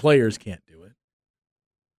 just the players can't do it.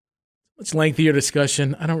 Much lengthier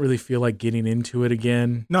discussion. I don't really feel like getting into it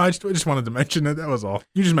again. No, I just wanted to mention it. That was all.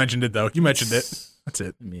 You just mentioned it though. You mentioned it. That's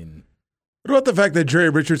it. I mean, What about the fact that Jerry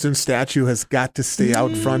Richardson's statue has got to stay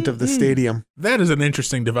out front of the stadium? That is an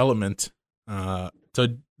interesting development. So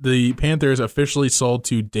the Panthers officially sold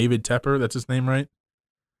to David Tepper. That's his name, right?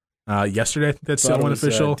 Yesterday, I think that's thought still it one was,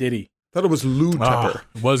 official. Diddy. Thought it was Lou Tepper.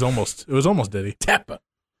 It was almost Diddy. Tepper.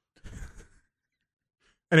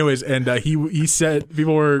 Anyways, and he said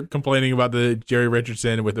people were complaining about the Jerry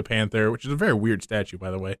Richardson with the Panther, which is a very weird statue, by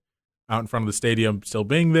the way, out in front of the stadium still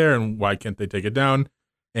being there, and why can't they take it down?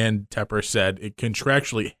 And Tepper said it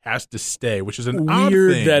contractually has to stay, which is an odd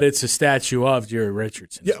Weird thing. that it's a statue of Jerry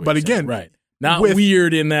Richardson. Yeah, but again, right. Not with-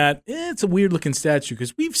 weird in that it's a weird looking statue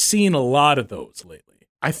because we've seen a lot of those lately.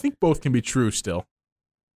 I think both can be true still.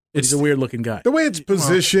 He's a weird looking guy. The way it's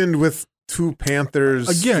positioned with two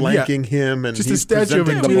Panthers Again, flanking him and Just a he's statue of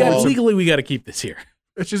presenting him. the Yeah, ball. Legally, we got to keep this here.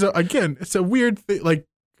 It's just it's a weird thing. Like,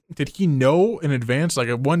 did he know in advance? Like,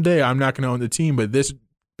 one day I'm not going to own the team, but this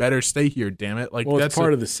better stay here. Damn it! Like, Well, that's it's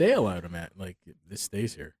part of the sale out of it. Like, this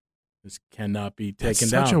stays here. This cannot be taken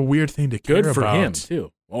that's down. such a weird thing to care Good for about. him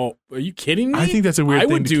too. Oh, are you kidding me? I think that's a weird I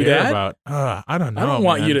thing would to do care that. about. I don't know. I don't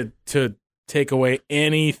want man. you to take away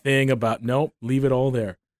anything about. Nope, leave it all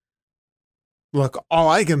there. Look, all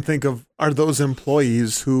I can think of are those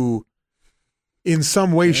employees who, in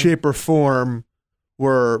some way, shape, or form,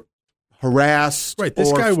 were harassed Right,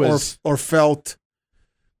 this guy was- or felt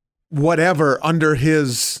whatever under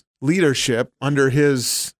his leadership, under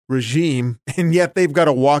his regime, and yet they've got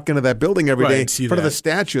to walk into that building every day in see front of the that.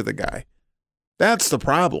 statue of the guy. That's the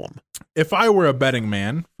problem. If I were a betting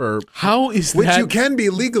man for How is Which that? you can be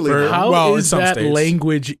legally. For- now. How well, in is some that states.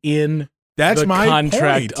 language in that's the my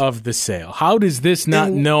contract point. of the sale? How does this not?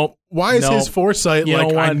 And Nope. Why is Nope. his foresight You know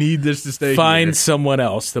like I what? need this to stay Find here? someone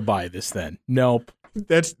else to buy this. Then nope.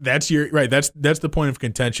 That's your right. That's the point of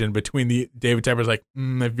contention between the David Tepper's like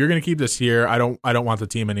if you're going to keep this here, I don't want the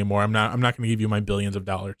team anymore. I'm not going to give you my billions of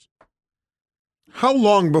dollars. How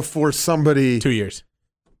long before somebody 2 years.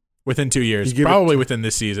 Within 2 years, You give it probably within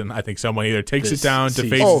this season, I think someone either takes This it down,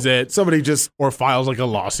 season. defaces it, somebody just or files like a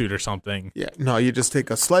lawsuit or something. you just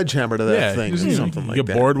take a sledgehammer to that thing, you or just- something you like get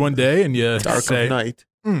that. bored one day and you Dark say, of night.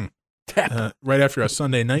 right after a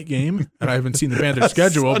Sunday night game, and I haven't seen the Panthers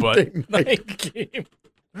schedule, but Sunday night. Night game.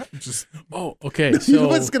 just Oh, okay. You know So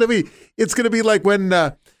what it's gonna be? It's gonna be like when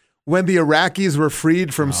the Iraqis were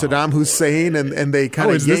freed from Saddam Hussein and they kind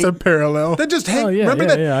of is this a parallel? They just hang. oh yeah, remember yeah,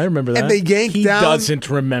 that? yeah, I remember that. And they yanked he down. doesn't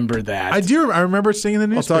remember that. I do. I remember seeing in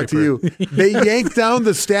the I'll newspaper. talk to you. They yanked down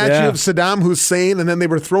the statue Yeah. of Saddam Hussein, and then they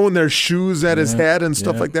were throwing their shoes at his head and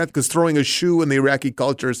stuff yeah. like that. Because throwing a shoe in the Iraqi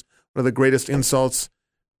culture is one of the greatest insults.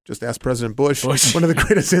 Just ask President Bush. One of the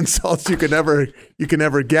greatest insults you can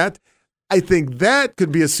ever get. I think that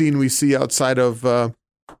could be a scene we see outside of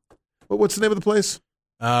what's the name of the place?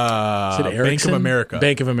 Is it Bank of Erickson? America.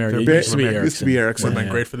 Bank of America. It Bank used to be of America. Erickson. Used to be Erickson. Would have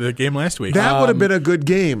been great for the game last week. That would have been a good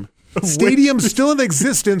game. Stadium's still in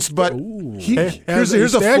existence, but here's a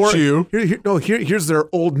statue. here's their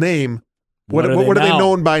old name. What are are they now?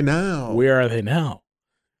 known by now? Where are they now?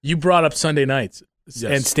 You brought up Sunday nights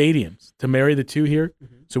and stadiums to marry the two here.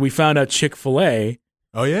 So we found out Chick-fil-A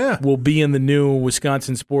Oh yeah, will be in the new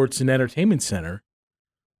Wisconsin Sports and Entertainment Center.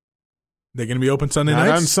 they're going to be open Sunday Not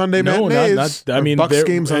on nights. Sunday No, matinees. not. I or mean, Bucks they're-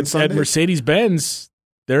 games on at Sunday. Mercedes-Benz,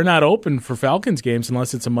 they're not open for Falcons games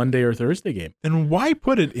unless it's a Monday or Thursday game. And why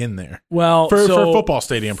put it in there Well, for so football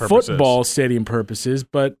stadium purposes? Football stadium purposes,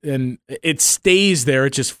 and it stays there.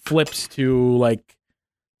 It just flips to like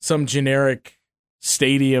some generic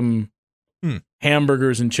stadium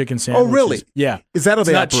hamburgers and chicken sandwiches. really? Yeah. Is that how It's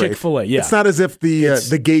they not operate? Chick-fil-A. Yeah. It's not as if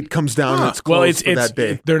the gate comes down and it's closed Well, it's for that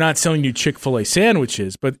day. they're not selling you Chick-fil-A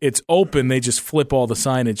sandwiches, but it's open. They just flip all the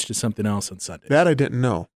signage to something else on Sunday. That I didn't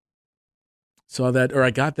know. saw that, or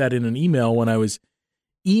I got that in an email when I was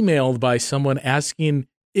emailed by someone asking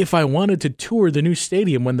if I wanted to tour the new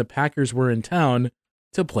stadium when the Packers were in town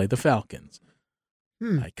to play the Falcons.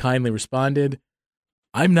 I kindly responded,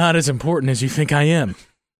 I'm not as important as you think I am.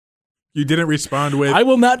 You didn't respond with, I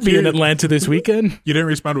will not be in Atlanta this weekend. You didn't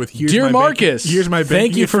respond with, Dear Marcus, here's my banking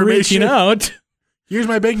thank you for reaching out. Here's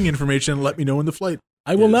my banking information. Let me know when the flight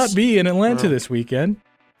I will not be in Atlanta this weekend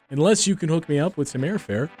unless you can hook me up with some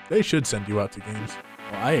airfare. They should send you out to games.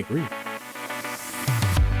 Well, I agree.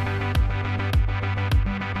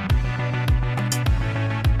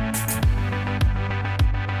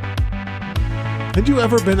 Had you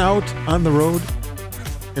ever been out on the road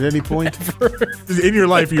at any point? In your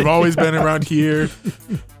life, you've always been around here.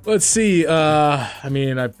 Let's see.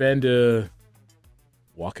 I've been to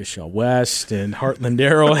Waukesha West and Heartland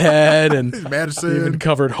Arrowhead and Madison. even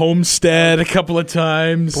covered Homestead a couple of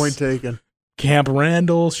times. Point taken. Camp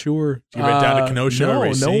Randall, sure. You went down to Kenosha or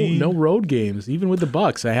Racine? No road games. Even with the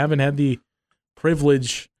Bucks, I haven't had the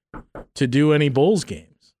privilege to do any Bulls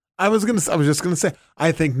games. I was just gonna say,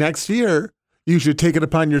 I think next year you should take it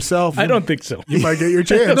upon yourself. I don't think so. You might get your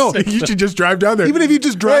chance. No, you should just drive down there. Even if you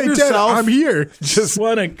just drive yourself, I'm here. Just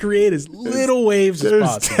want to create as little waves as there's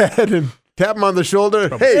possible. Ted and tap him on the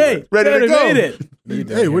shoulder. Hey, ready Ted, to go. I made it.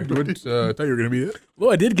 Hey, what I thought you were going to be it.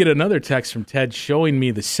 Well, I did get another text from Ted showing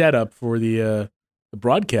me the setup for the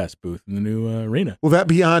broadcast booth in the new arena. Will that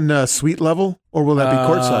be on suite level or will that be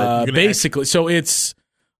courtside? Basically, so it's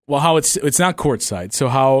not courtside. So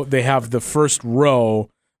how they have the first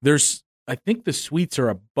row, I think the suites are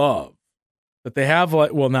above, but they have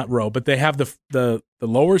not row, but they have the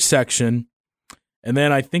lower section, and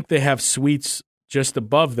then I think they have suites just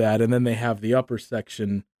above that, and then they have the upper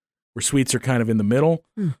section where suites are kind of in the middle.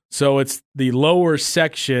 So it's the lower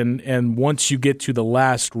section, and once you get to the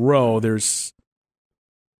last row, there's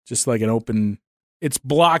just like an open. It's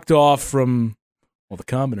blocked off from the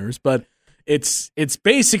commoners, but it's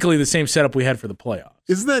basically the same setup we had for the playoffs.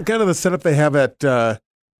 Isn't that kind of the setup they have at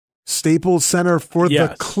Staples Center for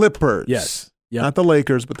the Clippers? Yes. Yep. Not the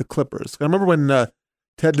Lakers, but the Clippers. I remember when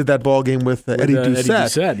Ted did that ball game with Eddie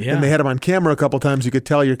Doucette, and they had him on camera a couple times. You could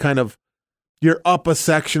tell you're up a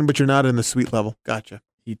section, but you're not in the suite level. Gotcha.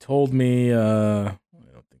 He told me, I don't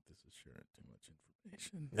think this is sharing too much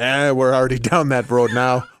information. We're already down that road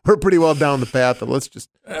now. We're pretty well down the path. But let's just.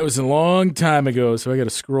 That was a long time ago, so I got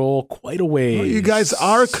to scroll quite a ways. Well, you guys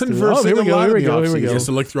are conversing Here we go. He has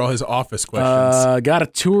to look through all his office questions. Got to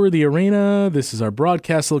tour the arena. This is our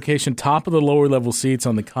broadcast location. Top of the lower level seats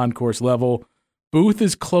on the concourse level. Booth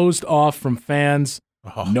is closed off from fans.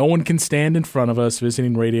 No one can stand in front of us.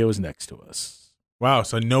 Visiting radio is next to us. Wow,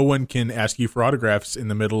 so no one can ask you for autographs in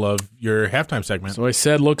the middle of your halftime segment. So I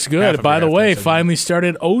said, looks good. By the way, finally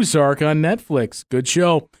started Ozark on Netflix. Good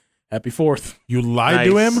show. Happy 4th. You lied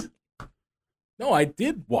to him? No, I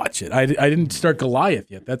did watch it. I didn't start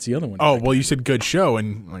Goliath yet. That's the other one. Oh, well, you said good show.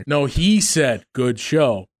 No, he said good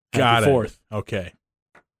show. Got Happy it. 4th. Okay.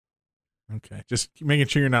 Just making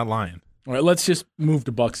sure you're not lying. All right, let's just move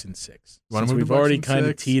to Bucks in 6. Since we've already kind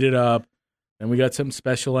of teed it up. And we got something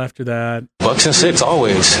special after that. Bucks and 6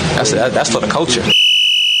 always. That's for the culture.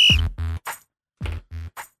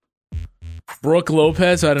 Brooke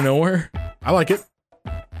Lopez out of nowhere. I like it.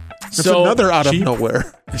 That's another out of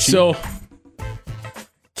nowhere. So,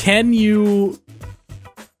 can you...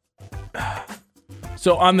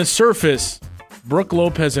 So, on the surface, Brooke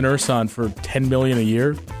Lopez and Ersan for $10 million a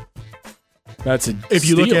year, that's a If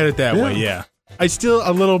you steal. look at it that way, yeah. I still,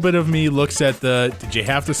 a little bit of me looks at did you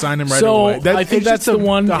have to sign him right away? I think that's the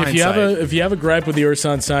one. The if you have a gripe with the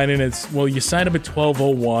Ersan signing, it's, you sign him at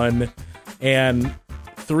 1201 and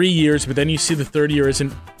 3 years, but then you see the third year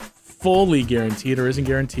isn't fully guaranteed or isn't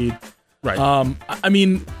guaranteed. Right.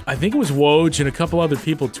 I think it was Woj and a couple other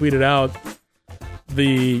people tweeted out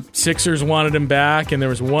the Sixers wanted him back, and there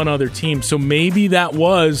was one other team. So maybe that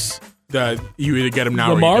was you either get him now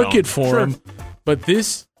the or you market don't. for him. But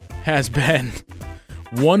this has been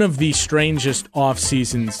one of the strangest off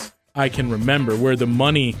seasons I can remember, where the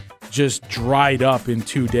money just dried up in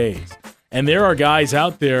 2 days. And there are guys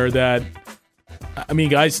out there that,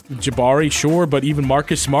 Jabari, sure, but even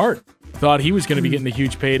Marcus Smart thought he was going to be getting a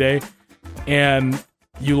huge payday. And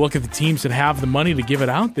you look at the teams that have the money to give it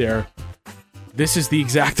out there, this is the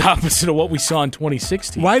exact opposite of what we saw in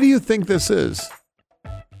 2016. Why do you think this is?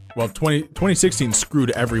 Well, 2016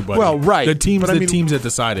 screwed everybody. Well, right. The teams that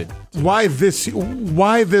decided. Why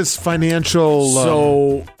this financial...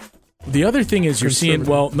 So the other thing is you're seeing,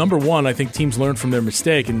 number one, I think teams learn from their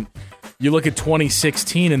mistake. And you look at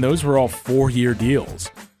 2016, and those were all 4-year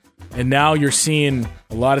deals. And now you're seeing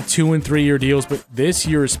a lot of 2- and 3-year deals, but this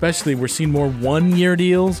year especially, we're seeing more 1-year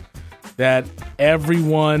deals that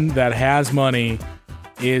everyone that has money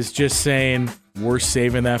is just saying, we're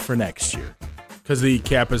saving that for next year. Because the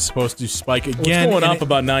cap is supposed to spike again. It's going up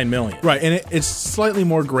about $9 million. Right, and it's slightly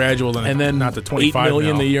more gradual than not the $25 $8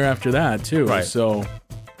 million now. the year after that, too. Right. So,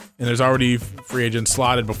 and there's already free agents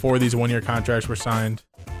slotted before these 1-year contracts were signed.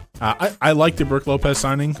 I like the Brook Lopez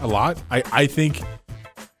signing a lot. I think,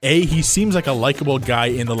 he seems like a likable guy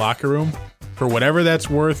in the locker room. For whatever that's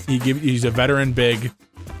worth, he's a veteran big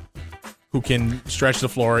who can stretch the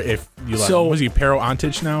floor if you let him. Was he Pero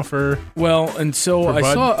Antic now for? Well, and so I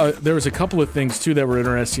Bud? saw there was a couple of things too that were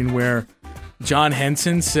interesting where John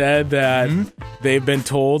Henson said that they've been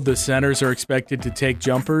told the centers are expected to take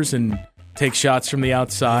jumpers and take shots from the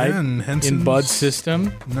outside in Bud's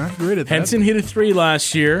system. Not great at that. Henson hit a 3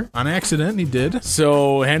 last year On accident, he did.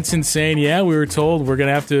 So Henson's saying, "Yeah, we were told we're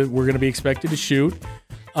gonna be expected to shoot."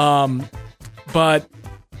 But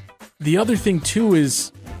the other thing too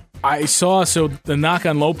is I saw the knock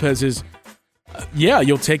on Lopez is,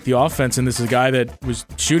 you'll take the offense, and this is a guy that was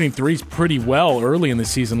shooting threes pretty well early in the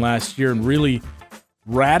season last year and really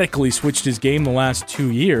radically switched his game the last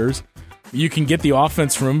 2 years. You can get the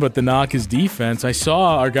offense from him, but the knock is defense. I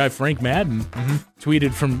saw our guy Frank Madden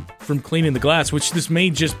tweeted from cleaning the glass, which this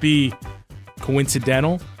may just be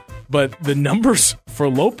coincidental, but the numbers for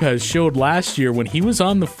Lopez showed last year when he was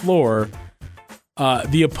on the floor,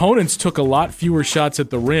 the opponents took a lot fewer shots at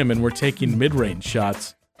the rim and were taking mid-range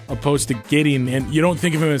shots opposed to getting, and you don't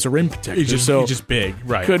think of him as a rim protector. He's just big,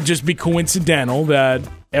 right? Could just be coincidental that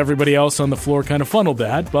everybody else on the floor kind of funneled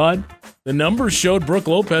that, but the numbers showed Brook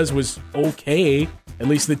Lopez was okay. At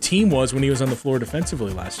least the team was when he was on the floor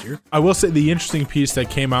defensively last year. I will say the interesting piece that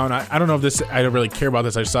came out, and I don't know if I don't really care about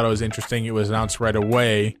this, I just thought it was interesting. It was announced right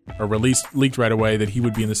away, or leaked right away, that he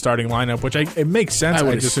would be in the starting lineup, which it makes sense. I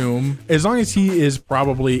would assume. As long as he is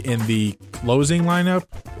probably in the closing lineup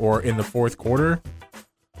or in the fourth quarter.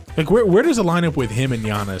 Like, where does the lineup with him and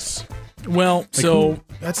Giannis? Well,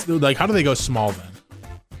 that's like, how do they go small then?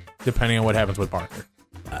 Depending on what happens with Parker.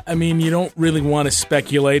 I mean, you don't really want to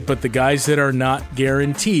speculate, but the guys that are not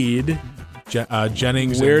guaranteed,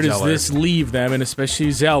 Jennings, where and does Zeller. this leave them? And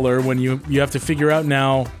especially Zeller, when you have to figure out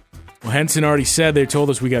now. Well, Henson already said they told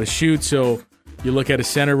us we got to shoot, so you look at a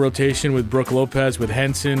center rotation with Brook Lopez, with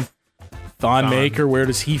Henson, Thon Maker. Where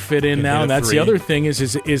does he fit in now? And that's the other thing: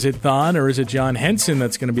 is it Thon or is it John Henson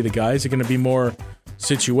that's going to be the guy? Is it going to be more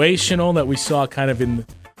situational that we saw kind of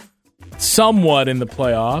somewhat in the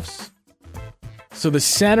playoffs? So the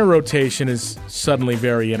center rotation is suddenly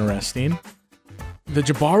very interesting. The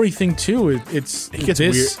Jabari thing too, it gets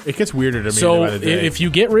weird. It gets weirder to me. So by the day. if you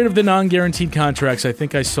get rid of the non-guaranteed contracts, I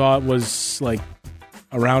think I saw it was like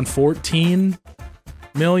around $14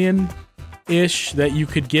 million ish that you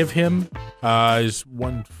could give him. Is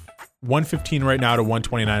 115 right now to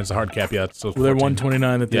 129 is the hard cap. Yeah, so They're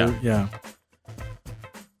 129 that they're yeah.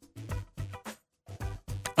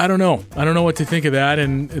 I don't know what to think of that,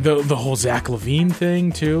 and the whole Zach LaVine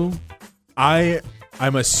thing too. I'm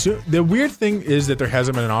assuming the weird thing is that there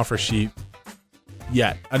hasn't been an offer sheet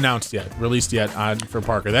released yet for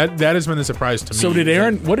Parker. That has been a surprise to me. So did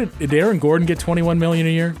Aaron Gordon get $21 million a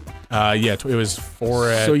year? It was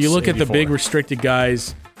 4. So you look 84. at the big restricted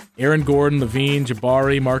guys: Aaron Gordon, LaVine,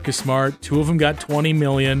 Jabari, Marcus Smart. 2 of them got $20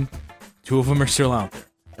 million. 2 of them are still out there.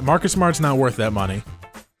 Marcus Smart's not worth that money.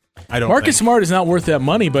 Marcus Smart is not worth that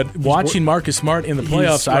money, but watching Marcus Smart in the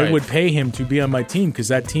playoffs, right. I would pay him to be on my team because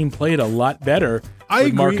that team played a lot better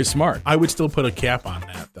with Marcus Smart. I would still put a cap on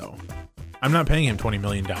that, though. I'm not paying him $20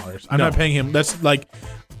 million. I'm not paying him. That's like,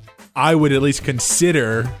 I would at least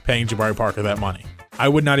consider paying Jabari Parker that money. I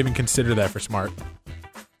would not even consider that for Smart.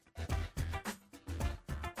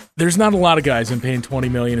 There's not a lot of guys in paying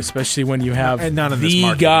 $20 million, especially when you have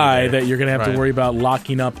the guy that you're going to have to worry about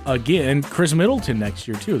locking up again. Chris Middleton next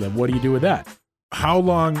year, too. Then what do you do with that? How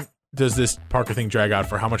long does this Parker thing drag out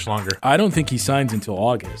for? How much longer? I don't think he signs until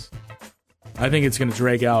August. I think it's going to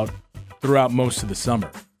drag out throughout most of the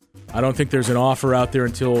summer. I don't think there's an offer out there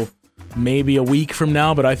until maybe a week from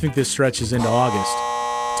now, but I think this stretches into August.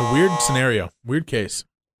 It's a weird scenario. Weird case.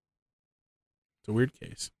 It's a weird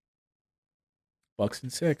case. Bucks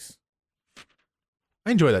and 6.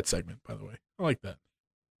 I enjoy that segment, by the way. I like that.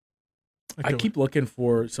 I keep looking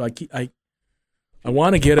for. So I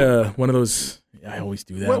want to get one of those. I always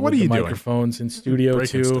do that. What are you doing? Microphones in studio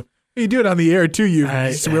too. You do it on the air too. You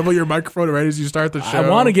swivel your microphone right as you start the show. I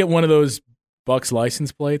want to get one of those Bucks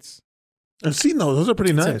license plates. I've seen those. Those are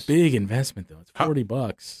pretty nice. It's a big investment though. It's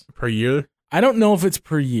 $40 per year. I don't know if it's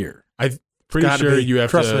per year. Pretty gotta sure be. you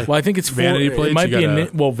have Trust to. me. Well, I think it's Vanity 40. plates, It might you be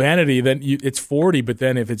gotta- vanity. Then it's 40, but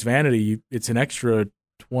then if it's vanity, it's an extra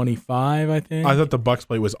 25. I think. I thought the Bucks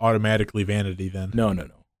plate was automatically vanity then. No.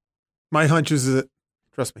 My hunch is that,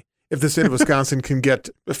 trust me, if the state of Wisconsin can get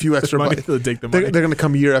a few extra Money money, to take the they're money. going to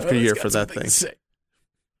come year after Well, year it's for got that something thing. to say.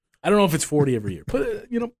 I don't know if it's 40 every year. Put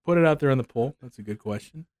it out there on the poll. That's a good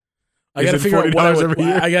question. I Is got to it figure out what I $40 would. every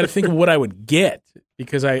year? I got to think of what I would get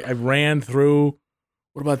because I ran through.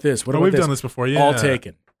 What about this? What Oh, about we've this? done this before. Yeah. All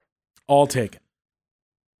taken.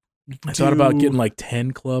 I thought about getting like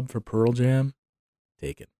 10 Club for Pearl Jam.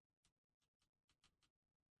 Taken.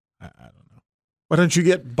 I don't know. Why don't you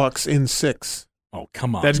get Bucks in 6? Oh,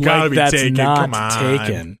 come on. That's gotta be that's taken. Not Come on.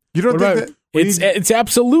 taken. You don't What think about- that? What do It's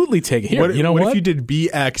absolutely taken. Here, what, you know what what? if you did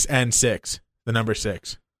BXN6, the number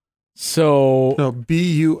 6? So No,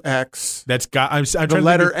 BUX. That's got. I'm trying The to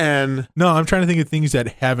letter think of, N. No, I'm trying to think of things that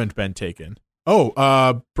haven't been taken.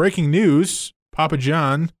 Oh, breaking news: Papa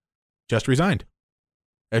John just resigned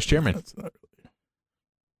as chairman. That's not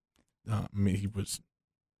really. I mean, he was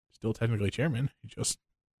still technically chairman.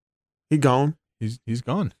 He gone. He's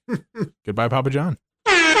gone. Goodbye, Papa John.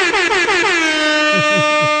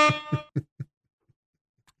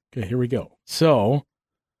 Okay, here we go. So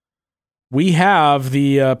we have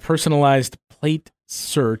the personalized plate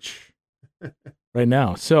search right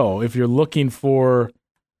now. So if you're looking for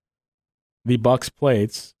the Bucks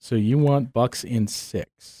plates, so you want Bucks in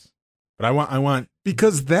 6. But I want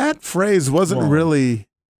Because that phrase wasn't Wrong. really.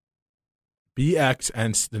 BX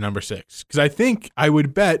and the number 6 because I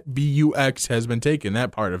would bet BUX has been taken,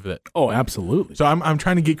 that part of it. Oh, absolutely. So I'm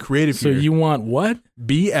trying to get creative So here. you want what?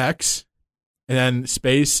 BX and then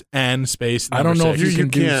space and space. I don't know if number you You can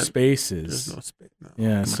do can't. spaces. There's no space. No.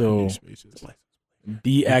 Yeah, so spaces.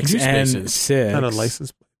 BXN spaces. 6. Not a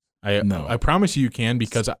license plate. No. I promise you can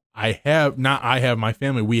because I have my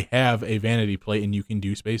family. We have a vanity plate and you can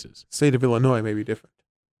do spaces. State of Illinois may be different.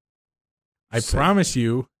 I Same. promise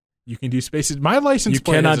you can do spaces. My license You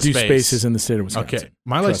plate cannot has a do space. spaces in the state of Wisconsin. Okay,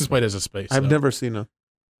 my Trust license me. plate has a space. I've though. never seen a.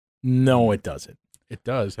 No, it doesn't. It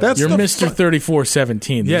does. That's You're the Mr. fu-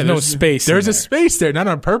 3417. There's no space. There's in a there. space there, not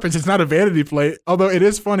on purpose. It's not a vanity plate. Although it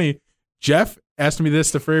is funny. Jeff asked me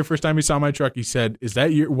this the very first time he saw my truck. He said, "Is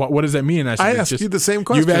that your? What does that mean?" And I said, I "It's asked just- you the same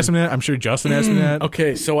question. You've asked me that. I'm sure Justin asked me that.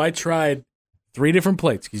 Okay, so I tried 3 different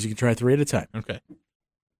plates because you can try 3 at a time. Okay.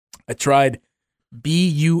 I tried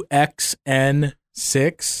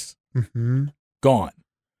BUXN6, Mm-hmm. gone.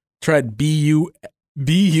 Tried BUCCS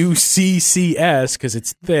because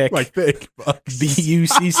it's thick. Like thick bucks.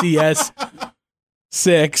 BUCCS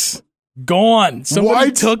 6, gone.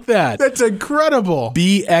 Somebody What? took that. That's incredible.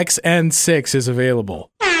 BXN6 is available.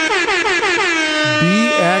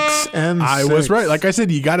 BXN. I was right. Like I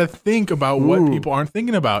said, you got to think about what Ooh. people aren't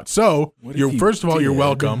thinking about. So, What if you're you first of all, you're did?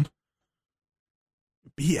 welcome.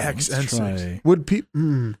 Let's BXN6. try. Would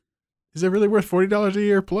people? Is it really worth $40 a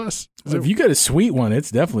year plus? Is If it- you got a sweet one,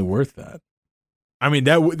 it's definitely worth that. I mean,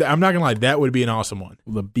 I'm not gonna lie, that would be an awesome one.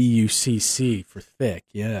 The BUCC for thick,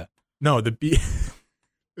 yeah. No, the B.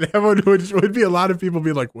 That would be a lot of people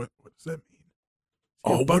be like, what does that mean?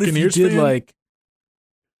 Oh, You a what if you Buccaneers did fan? like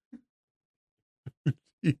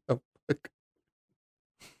Yeah. You're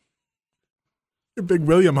a big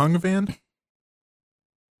William Hung fan?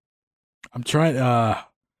 I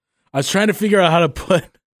was trying to figure out how to put.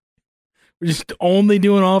 We're just only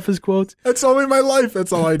doing office quotes. That's only my life.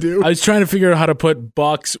 That's all I do. I was trying to figure out how to put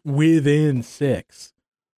Bucks within 6.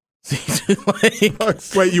 like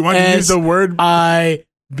Wait, you want to use the word? IBUX.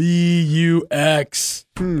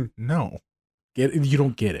 No. Get it? You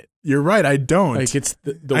don't get it. You're right. I don't. Like it's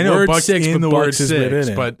the I know word Bucks 6, in but the Bucks word is 6, within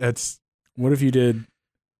it. but that's. What if you did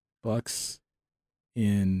Bucks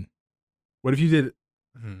in? What if you did?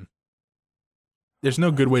 There's no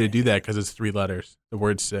good way to do that because it's 3 letters. The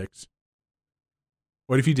word 6.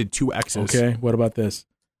 What if you did 2 X's? Okay, what about this?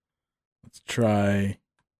 Let's try.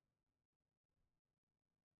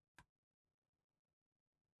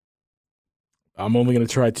 I'm only going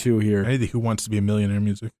to try 2 here. I need the Who Wants to Be a Millionaire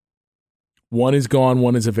music. One is gone,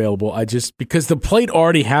 one is available. Because the plate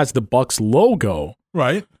already has the Bucks logo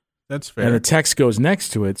Right. That's fair. and the text goes next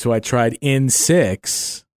to it. So I tried in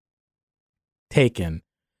 6, taken.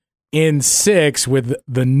 In 6 with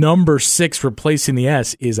the number 6 replacing the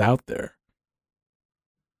S is out there.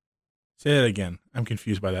 Say that again. I'm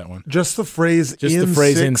confused by that one. Just the phrase. Just in the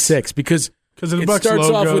phrase in 6. 6 because Because the it Bucks starts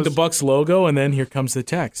off with logos- the Bucks logo and then here comes the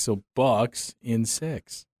text. So Bucks in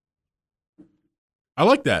 6. I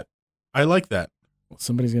like that. I like that. Well,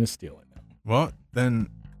 somebody's going to steal it now. Well, then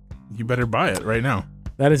you better buy it right now.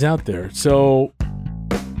 That is out there. So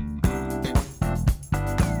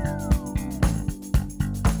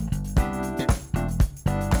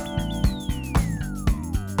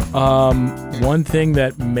One thing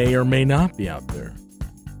that may or may not be out there.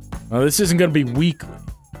 Now, this isn't going to be weekly,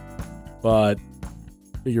 but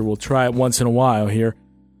I figure we'll try it once in a while here.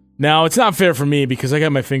 Now, it's not fair for me because I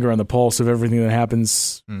got my finger on the pulse of everything that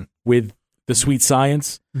happens with the sweet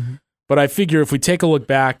science. Mm-hmm. But I figure if we take a look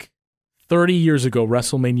back 30 years ago,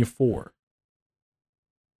 WrestleMania 4,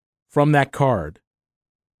 from that card,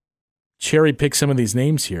 cherry pick some of these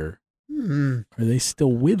names here. Are they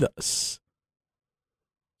still with us?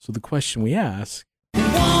 So the question we ask, we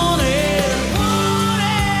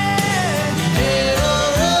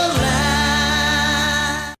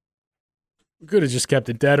could have just kept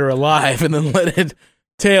it dead or alive and then let it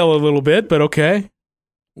tail a little bit, but okay.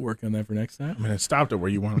 We'll work on that for next time. I mean, it stopped it where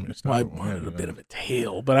you wanted me to stop. I wanted a bit of a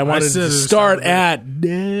tail, but I wanted to start at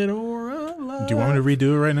dead or alive. Do you want me to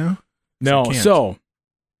redo it right now? No. So,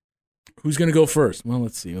 who's going to go first? Well,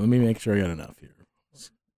 let's see. Let me make sure I got enough here.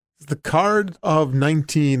 The card of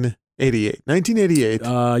 1988. 1988.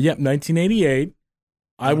 Yep, 1988.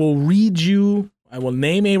 I will read you, I will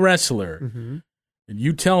name a wrestler, and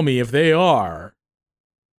you tell me if they are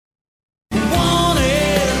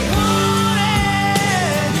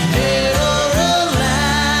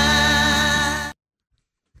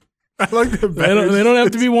I like the better. They don't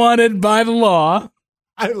have to be wanted by the law.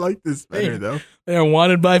 I like this better, though. They are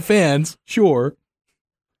wanted by fans, sure.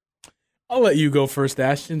 I'll let you go first,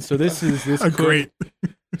 Ashton. So this great.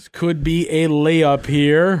 This could be a layup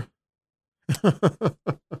here.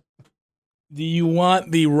 Do you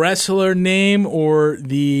want the wrestler name or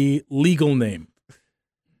the legal name?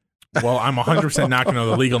 Well, I'm 100% not going to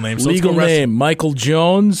know the legal name. So legal name, Michael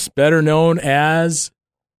Jones, better known as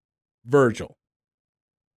Virgil.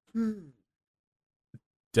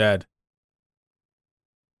 Dead.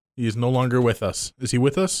 He is no longer with us. Is he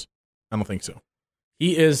with us? I don't think so.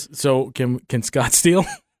 He is. So can Scott steal?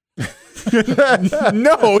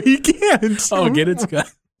 No, he can't. Oh, get it,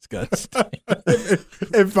 Scott. Scott.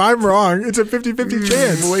 If I'm wrong, it's a 50-50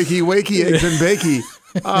 chance. Wakey, eggs and bakey.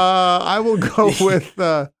 I will go with.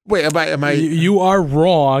 Wait, am I? You are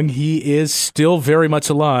wrong. He is still very much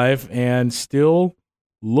alive and still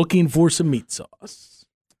looking for some meat sauce.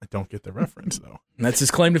 I don't get the reference though. And that's his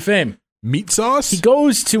claim to fame. Meat sauce? He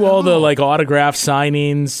goes to all the autograph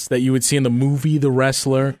signings that you would see in the movie The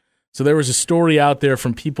Wrestler. So there was a story out there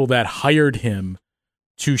from people that hired him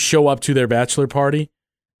to show up to their bachelor party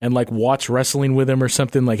and watch wrestling with him or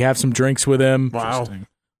something, have some drinks with him. Wow.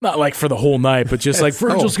 Not for the whole night, but just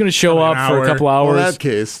Virgil's going to show up for a couple hours. Well, in that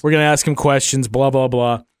case, we're going to ask him questions, blah, blah,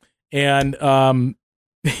 blah. And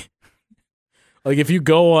if you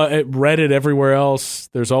go at Reddit, everywhere else,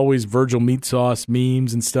 there's always Virgil meat sauce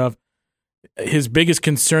memes and stuff. His biggest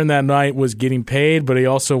concern that night was getting paid, but he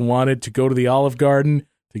also wanted to go to the Olive Garden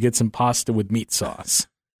to get some pasta with meat sauce.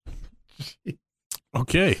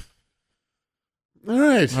 Okay.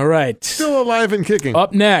 All right. Still alive and kicking.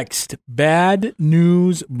 Up next, Bad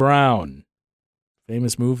News Brown.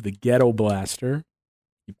 Famous move, the Ghetto Blaster.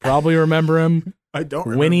 You probably remember him. I don't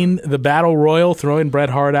remember. Winning the Battle Royal, throwing Bret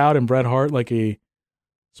Hart out, and Bret Hart like a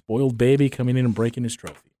spoiled baby coming in and breaking his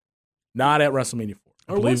trophy. Not at WrestleMania 4.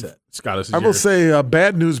 I believe that. Scott, I will say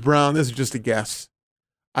Bad News Brown. This is just a guess.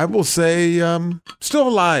 I will say still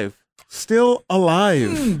alive. Still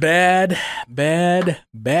alive. Bad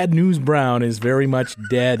News Brown is very much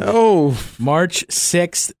dead. Oh. March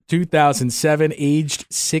 6th, 2007, aged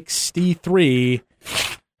 63,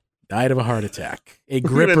 died of a heart attack. A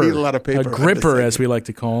gripper. Need a lot of paper. A gripper, as we like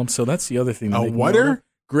to call him. So that's the other thing. A whatter?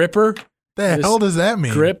 Gripper. The hell does that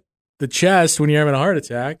mean? Grip the chest when you're having a heart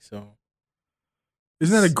attack. So.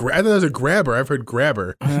 Isn't that I thought that was a grabber. I've heard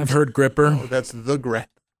grabber. I've heard gripper. Oh, that's the grab.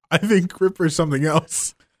 I think gripper is something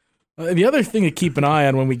else. The other thing to keep an eye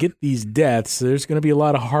on when we get these deaths, there's going to be a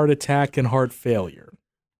lot of heart attack and heart failure.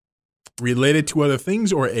 Related to other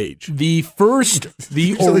things or age? The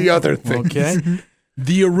other things. Okay.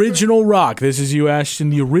 The original Rock. This is you, Ashton.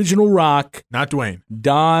 The original Rock. Not Dwayne.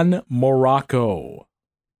 Don Morocco.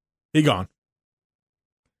 He gone.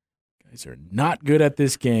 Guys are not good at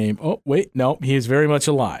this game. Oh, wait. No, he is very much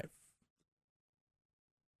alive.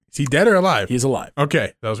 Is he dead or alive? He's alive.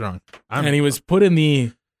 Okay, that was wrong. And he was put in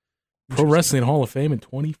the Pro Wrestling Hall of Fame in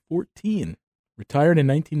 2014. Retired in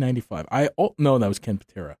 1995. No, that was Ken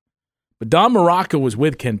Patera. But Don Morocco was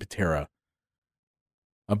with Ken Patera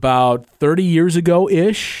about 30 years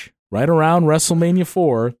ago-ish, right around WrestleMania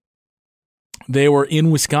 4. They were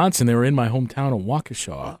in Wisconsin. They were in my hometown of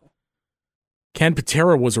Waukesha. Ken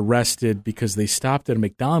Patera was arrested because they stopped at a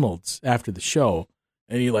McDonald's after the show,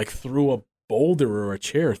 and he threw a boulder or a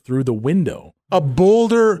chair through the window A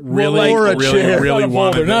boulder or a chair. Really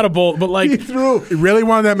wanted not a boulder, but like He threw. He really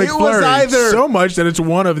wanted that It was McFlurry either- so much that it's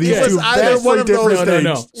one of these It was two either vastly one of those- different things.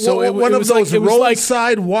 No. So it one of was like- those it was like-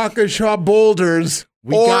 roadside Waukesha boulders.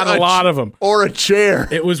 we or got a lot of them. Or a chair.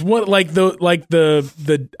 It was one like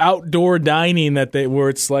the outdoor dining where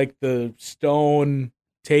it's like the stone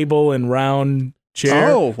table and round chair.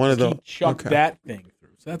 Oh, one of He those. chucked Okay. that thing through.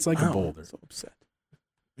 So that's like a boulder. So upset.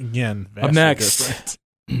 Again, Up vastly next,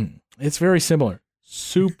 different. it's very similar.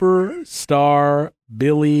 Superstar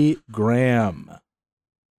Billy Graham,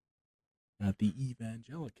 not the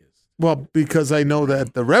evangelicist. Well, because I know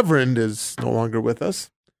that the Reverend is no longer with us.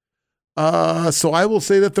 So I will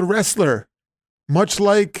say that the wrestler, much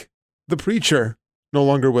like the preacher, no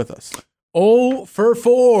longer with us. 0 for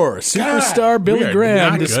 4. Superstar we Billy are Graham,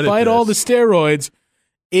 not good at despite all the this. steroids,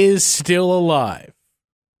 is still alive.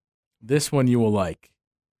 This one you will like.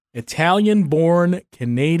 Italian-born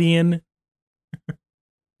Canadian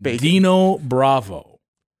Bacon. Dino Bravo.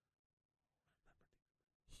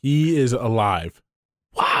 He is alive.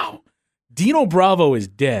 Wow. Dino Bravo is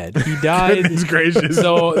dead. He died. Goodness gracious.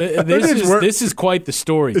 So This work- this is quite the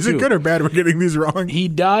story, Is too. it good or bad we're getting these wrong? He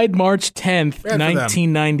died March 10th, Bad for them.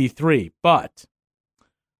 1993. But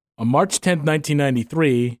on March 10th,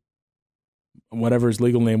 1993, whatever his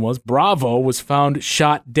legal name was, Bravo was found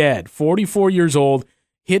shot dead, 44 years old,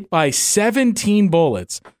 hit by 17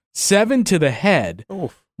 bullets, 7 to the head,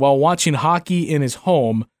 while watching hockey in his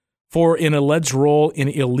home for an alleged role in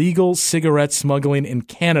illegal cigarette smuggling in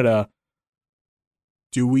Canada,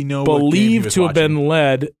 Do we know what game he believed was to have watching? been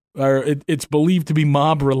led, or it's believed to be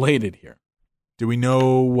mob-related here. Do we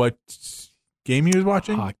know what game he was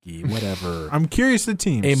watching? Hockey, whatever. I'm curious the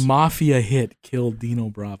teams. A mafia hit killed Dino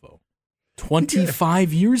Bravo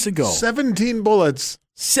 25 years ago. 17 bullets.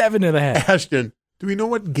 7 to the head. Ashton, do we know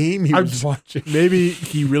what game he I'm was just- watching? Maybe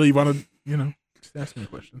he really wanted, just ask me a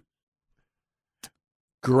question.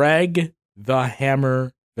 Greg the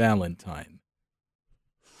Hammer Valentine.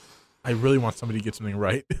 I really want somebody to get something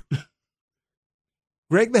right.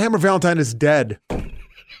 Greg the Hammer Valentine is dead.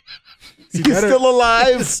 He's better- still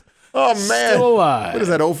alive. Oh, man. Still alive. What is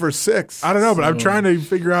that, 0 for 6? I don't know, but I'm trying to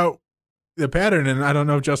figure out the pattern, and I don't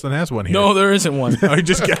know if Justin has one here. No, there isn't one. Oh, he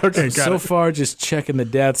just got okay. Got So it. far, just checking the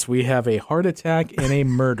deaths, we have a heart attack and a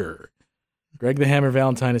murder. Greg the Hammer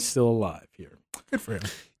Valentine is still alive here. Good for him.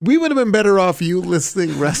 We would have been better off you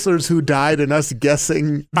listing wrestlers who died and us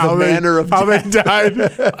guessing the manner of how death. they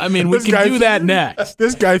died. I mean, we This can guy- do that next.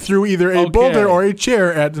 This guy threw either a Okay. boulder or a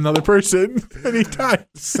chair at another person, and he died.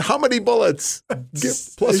 How many bullets?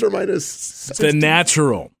 Plus or minus. The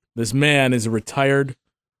Natural. This man is a retired.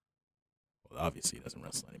 Well, obviously, he doesn't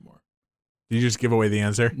wrestle anymore. Did you just give away the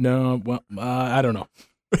answer? No, well, I don't know.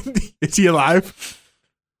 Is he alive?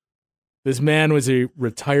 This man was a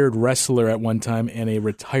retired wrestler at one time and a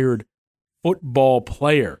retired football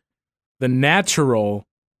player. The Natural,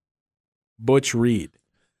 Butch Reed,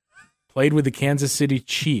 played with the Kansas City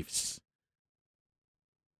Chiefs.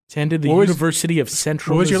 Attended the What was- University of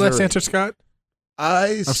Central What was your last Missouri. answer, Scott?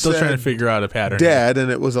 I'm I'm still trying to figure out a pattern. dead,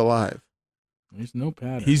 and it was alive. There's no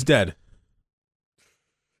pattern. He's dead.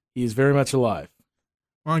 He is very much alive.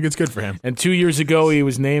 Well, it's good for him. And 2 years ago, he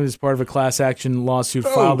was named as part of a class action lawsuit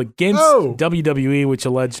filed against Oh. WWE, which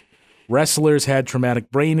alleged wrestlers had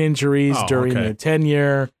traumatic brain injuries Oh, during okay. their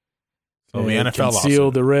tenure. So the It NFL concealed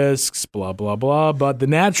lawsuit. the risks, blah, blah, blah. But the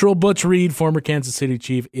Natural, Butch Reed, former Kansas City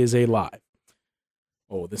Chief, is alive.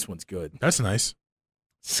 Oh, this one's good. That's nice.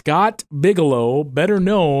 Scott Bigelow, better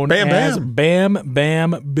known Bam as Bam. Bam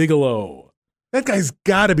Bam Bigelow. That guy's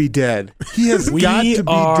got to be dead. He has We got to be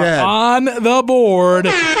are dead. on the board.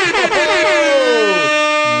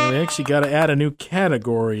 We actually got to add a new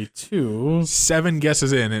category, too. 7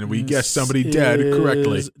 guesses in, and we guessed somebody dead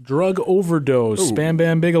correctly. Is Drug overdose. Ooh. Bam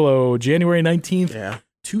Bam Bigelow, January 19th, Yeah.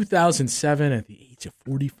 2007, at the age of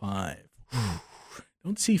 45.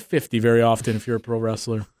 Don't see 50 very often if you're a pro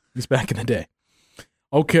wrestler. At least back in the day.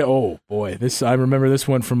 Okay. Oh, boy. I remember this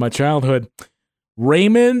one from my childhood.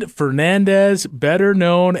 Raymond Fernandez, better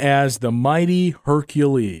known as the Mighty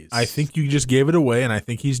Hercules. I think you just gave it away, and I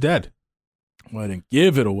think he's dead. Well, I didn't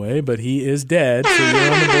give it away, but he is dead. So you're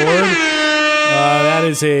on the board. That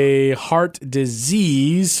is a heart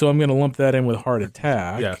disease, so I'm going to lump that in with heart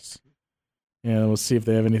attack. Yes. And we'll see if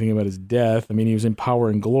they have anything about his death. I mean, he was in Power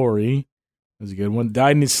and Glory. That was a good one.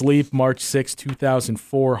 Died in his sleep, March 6,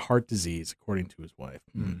 2004, heart disease, according to his wife.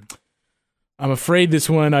 I'm afraid this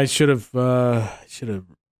one I should have. Well,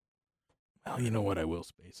 you know what? I will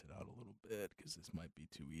space it out a little bit because this might be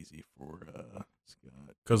too easy for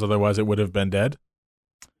Scott. Because otherwise it would have been dead.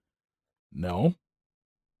 No.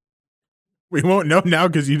 We won't know now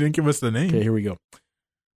because you didn't give us the name. Okay, here we go.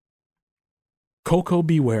 Coco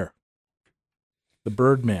Beware, the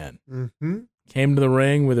Birdman, came to the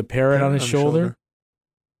ring with a parrot on his shoulder.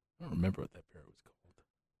 I don't remember what that parrot was called.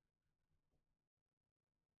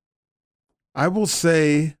 I will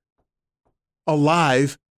say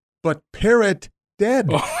alive, but parrot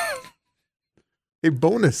dead. A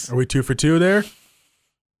bonus. Are we 2 for 2 there?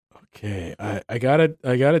 Okay, I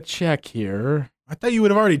gotta check here. I thought you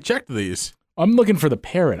would have already checked these. I'm looking for the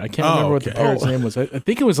parrot. I can't remember what the okay. parrot's name was. I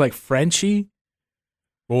think it was like Frenchie.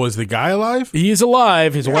 Well, was the guy alive? He is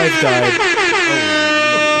alive. His wife died.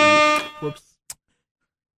 Whoops.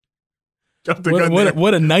 Jumped the gun there.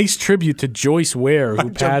 What a nice tribute to Joyce Ware, I who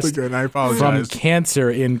jumped passed the gun. I from apologize. cancer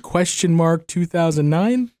in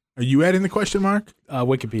 ?2009. Are you adding the question mark?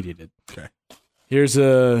 Wikipedia did. Okay. Here's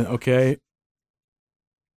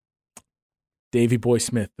Davy Boy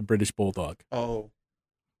Smith, the British Bulldog. Oh.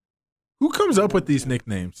 Who comes up with these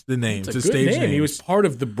nicknames? The names, It's a the good stage name. names. He was part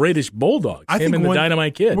of the British Bulldogs. I Him think and the one-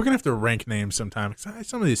 Dynamite Kid. We're gonna have to rank names sometime because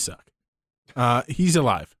some of these suck. He's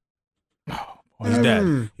alive. He's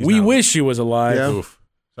dead. He's We not wish he was alive. Yeah. alive. Oof.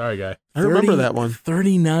 Sorry, guy. I remember that one.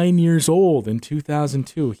 39 years old in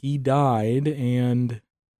 2002. He died, and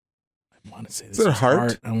I want to say this Is it was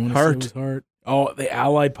Hart? I want to say Hart. it was Hart. Oh, the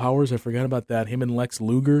Allied Powers. I forgot about that. Him and Lex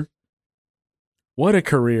Luger. What a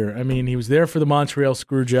career. I mean, he was there for the Montreal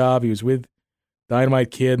Screwjob. He was with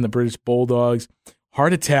Dynamite Kid and the British Bulldogs.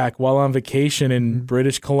 Heart attack while on vacation in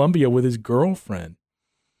British Columbia with his girlfriend.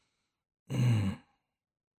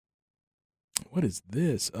 What is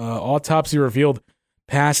this? Autopsy revealed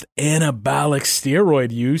past anabolic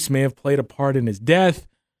steroid use may have played a part in his death.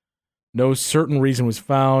 No certain reason was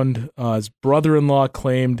found. His brother-in-law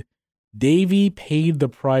claimed Davey paid the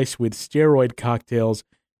price with steroid cocktails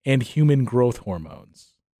and human growth hormones.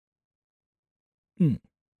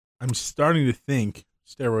 I'm starting to think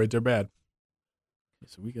steroids are bad.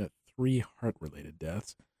 So we got 3 heart-related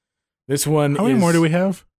deaths. This one How many more do we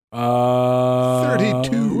have?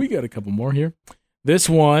 32. We got a couple more here. This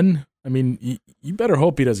one, I mean, you better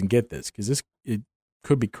hope he doesn't get this because it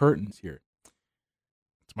could be curtains here.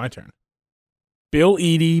 It's my turn. Bill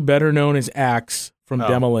Eadie, better known as Axe from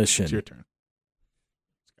Demolition. It's your turn.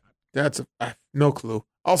 That's no clue.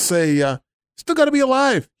 I'll say still got to be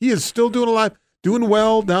alive. He is still doing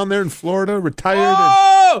well down there in Florida, retired.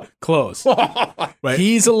 Oh, close. Wait.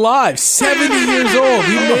 He's alive, 70 years old.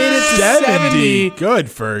 He made it to 70. Good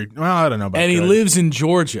for, well, I don't know about And he good. lives in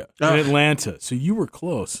Georgia, in Atlanta. So you were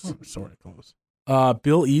close. Sort of close.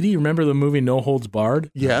 Bill Eadie, remember the movie No Holds Barred?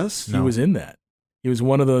 Yes. He was in that. He was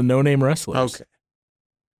one of the no-name wrestlers. Okay.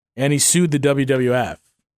 And he sued the WWF.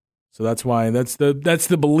 So that's why that's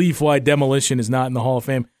the belief why Demolition is not in the Hall of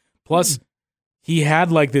Fame. Plus, he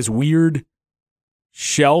had like this weird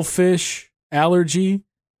shellfish allergy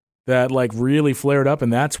that like really flared up,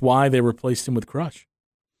 and that's why they replaced him with Crush.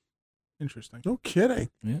 Interesting. No kidding.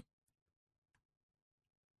 Yeah.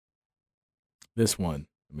 This one,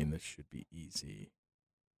 I mean, this should be easy.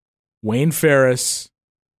 Wayne Ferris,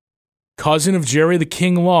 cousin of Jerry the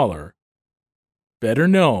King Lawler, better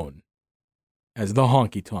known as the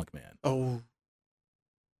Honky Tonk Man. Oh.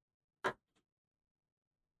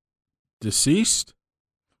 Deceased?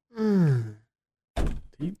 He's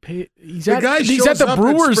The at, guy he's shows at the up at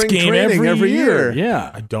Brewers spring game training every year.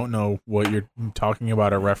 Yeah. I don't know what you're talking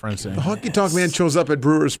about or referencing. The Honky Tonk Man shows up at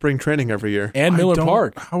Brewers spring training every year. And I Miller don't-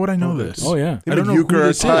 Park. How would I know this? Oh, yeah. Him I don't and know who Euchre are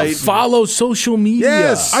this is. tight. Follow social media.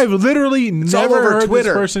 Yes. I've literally all never over heard Twitter.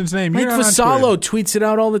 this person's name. Mike You're on Fasalo Twitter. tweets it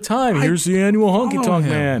out all the time. Here's the annual Honky follow Tonk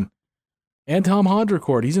him. Man. And Tom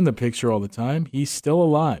Hondrecourt. He's in the picture all the time. He's still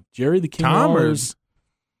alive. Jerry the King Tom or-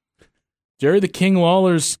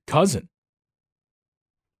 Lawler's cousin.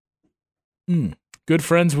 Good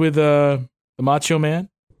friends with the Macho Man.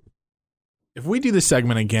 If we do this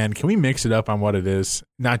segment again, can we mix it up on what it is?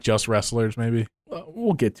 Not just wrestlers, maybe?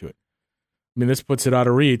 We'll get to it. I mean, this puts it out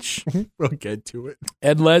of reach. We'll get to it.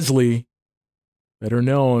 Ed Leslie, better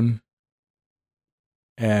known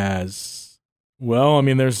as, well, I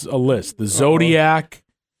mean, there's a list. The Zodiac,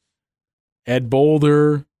 Ed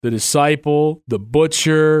Boulder, The Disciple, The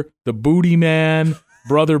Butcher, The Booty Man,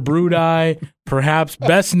 Brother Brudeye, perhaps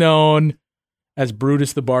best known as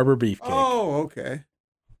Brutus the Barber Beefcake. Oh, okay.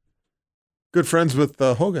 Good friends with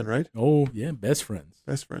Hogan, right? Oh, yeah, best friends.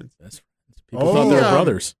 Best friends. Best friends. People thought they were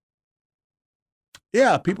brothers.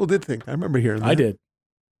 Yeah, people did think. I remember hearing that. I did.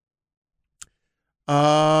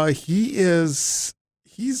 He's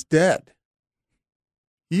dead.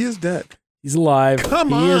 He is dead. He's alive. Come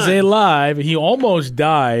He is on. alive. He almost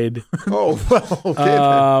died. Oh, well,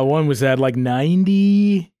 okay. When was that? Like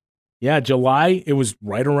 90? Yeah, July. It was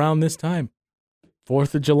right around this time.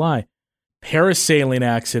 4th of July. Parasailing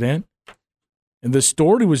accident. And the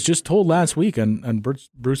story was just told last week on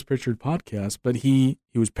Bruce Pritchard podcast, but he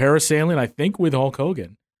was parasailing, I think, with Hulk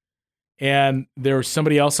Hogan. And there was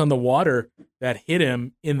somebody else on the water that hit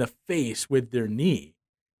him in the face with their knee.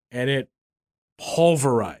 And it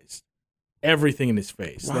pulverized everything in his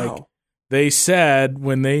face. Wow. Like they said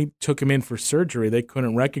when they took him in for surgery, they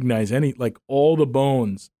couldn't recognize all the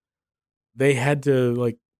bones. They had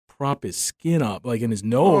to prop his skin up, and his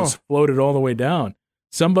nose floated all the way down.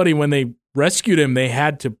 Somebody, when they rescued him, they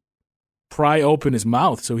had to pry open his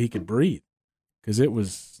mouth so he could breathe because it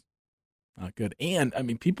was not good. And,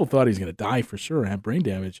 people thought he was going to die for sure, have brain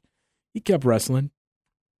damage. He kept wrestling.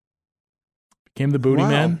 Became the Booty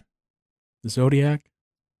Man, the Zodiac,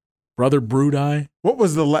 Brother Brood-Eye. What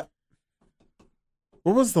was the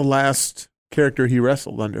last character he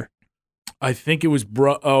wrestled under? I think it was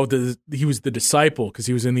he was the disciple because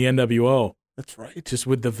he was in the NWO. That's right. Just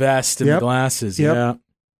with the vest and the glasses. Yep. Yeah.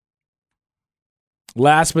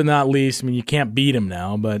 Last but not least, you can't beat him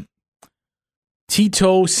now, but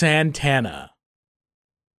Tito Santana.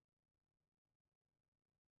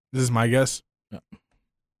 This is my guess.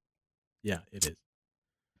 Yeah, it is.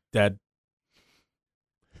 Dead.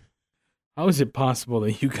 How is it possible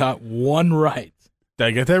that you got one right? Did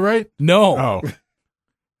I get that right? No. Oh.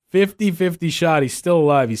 50-50 shot. He's still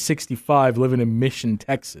alive. He's 65, living in Mission,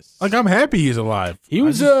 Texas. I'm happy he's alive. He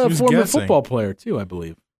was a former football player, too, I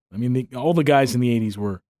believe. All the guys in the 80s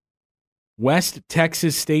were West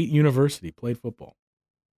Texas State University, played football.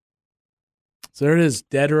 So there it is,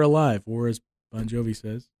 dead or alive, or as Bon Jovi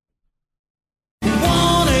says.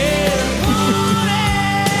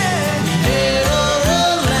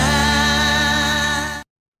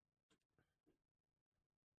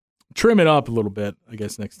 Trim it up a little bit, I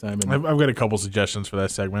guess, next time. I've got a couple suggestions for that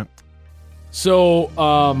segment. So,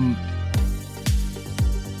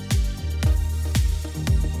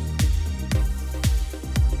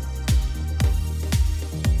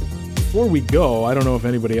 before we go, I don't know if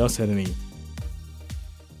anybody else had any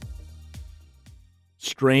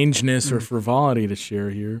strangeness or frivolity to share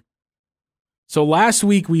here. So last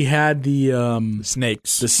week we had the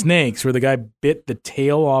snakes. The snakes, where the guy bit the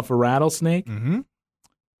tail off a rattlesnake. Mm-hmm.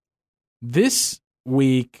 This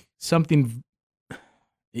week, something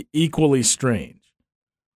equally strange.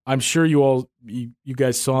 I'm sure you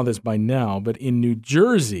guys saw this by now, but in New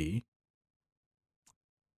Jersey,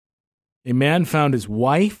 a man found his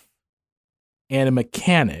wife and a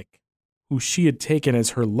mechanic who she had taken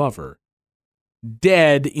as her lover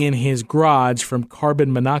dead in his garage from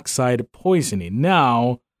carbon monoxide poisoning.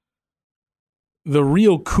 Now, the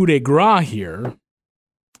real coup de grace here,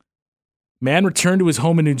 man returned to his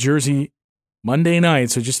home in New Jersey Monday night,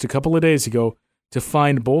 so just a couple of days ago, to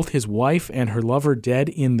find both his wife and her lover dead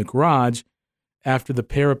in the garage after the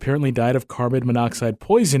pair apparently died of carbon monoxide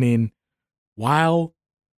poisoning while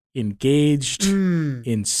engaged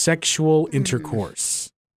in sexual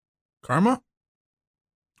intercourse. Karma?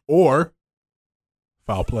 Or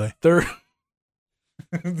foul play? I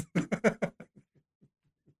don't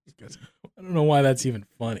know why that's even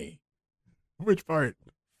funny. Which part?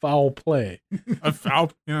 Foul play. A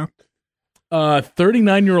foul,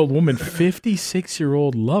 39-year-old woman,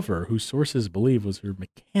 56-year-old lover, who sources believe was her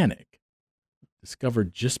mechanic,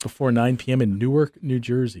 discovered just before 9 p.m. in Newark, New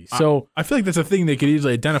Jersey. So I feel like that's a thing they could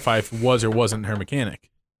easily identify if it was or wasn't her mechanic.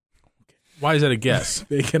 Why is that a guess?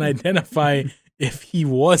 They can identify if he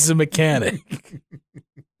was a mechanic.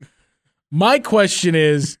 My question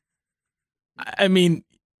is,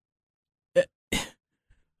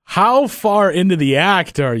 how far into the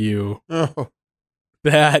act are you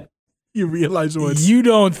that you realize you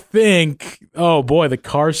don't think, oh boy, the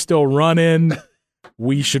car's still running,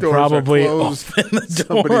 we should Doors probably open the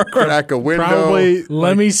Somebody door. crack a window. Probably.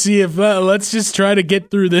 Let me see if let's just try to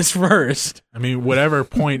get through this first. Whatever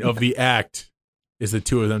point of the act is the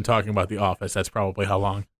two of them talking about The Office, that's probably how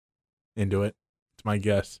long into it. It's my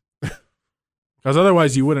guess. Because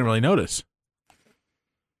otherwise you wouldn't really notice.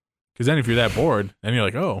 Because then if you're that bored, then you're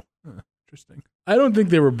like, oh, interesting. I don't think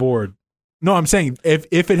they were bored. No, I'm saying if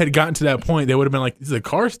it had gotten to that point, they would have been like, is the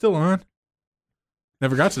car still on?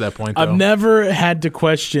 Never got to that point, though. I've never had to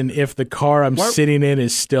question if the car I'm sitting in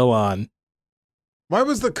is still on. Why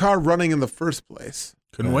was the car running in the first place?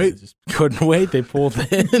 Couldn't wait. Just couldn't wait. They pulled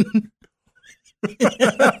in.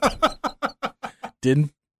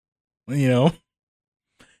 Didn't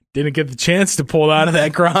get the chance to pull out of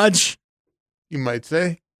that garage. You might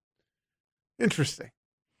say. Interesting.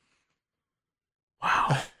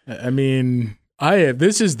 Wow.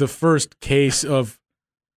 This is the first case of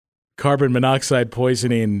carbon monoxide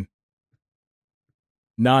poisoning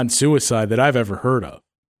non-suicide that I've ever heard of.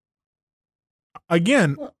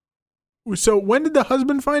 Again, so when did the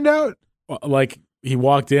husband find out? Like, he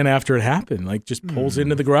walked in after it happened, like just pulls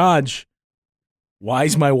into the garage. Why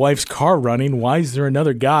is my wife's car running? Why is there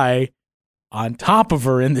another guy on top of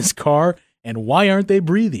her in this car? And why aren't they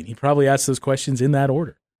breathing? He probably asked those questions in that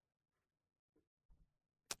order.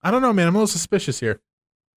 I don't know, man. I'm a little suspicious here.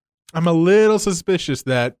 I'm a little suspicious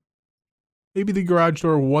that maybe the garage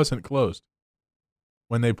door wasn't closed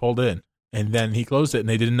when they pulled in, and then he closed it and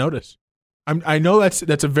they didn't notice. I know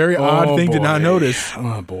that's a very odd thing to not notice.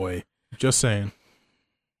 Oh, boy. Just saying.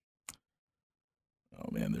 Oh,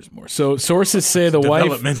 man, there's more. So sources say the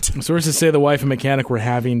wife and mechanic were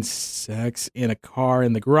having sex in a car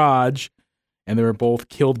in the garage, and they were both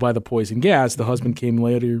killed by the poison gas. The husband came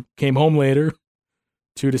home later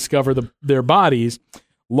to discover their bodies.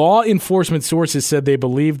 Law enforcement sources said they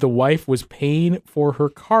believed the wife was paying for her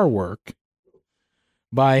car work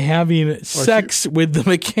by having sex with the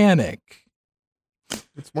mechanic.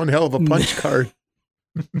 It's one hell of a punch card.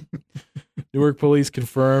 Newark police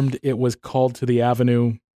confirmed it was called to the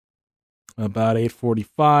avenue about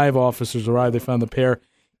 8:45. Officers arrived. They found the pair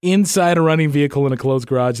inside a running vehicle in a closed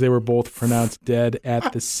garage. They were both pronounced dead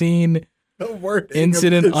at the scene.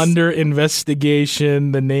 Incident under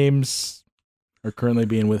investigation. The names are currently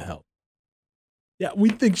being withheld. Yeah, we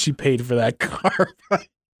think she paid for that car.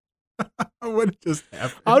 What just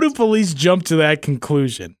happened? How do police jump to that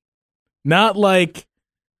conclusion? Not like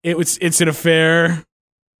it's an affair,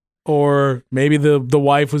 or maybe the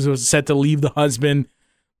wife was set to leave the husband.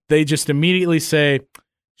 They just immediately say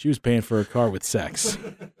she was paying for her car with sex.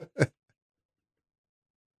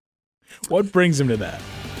 What brings him to that?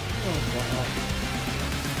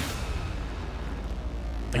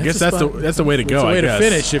 I guess that's the way to go. It's the way to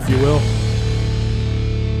finish, if you will.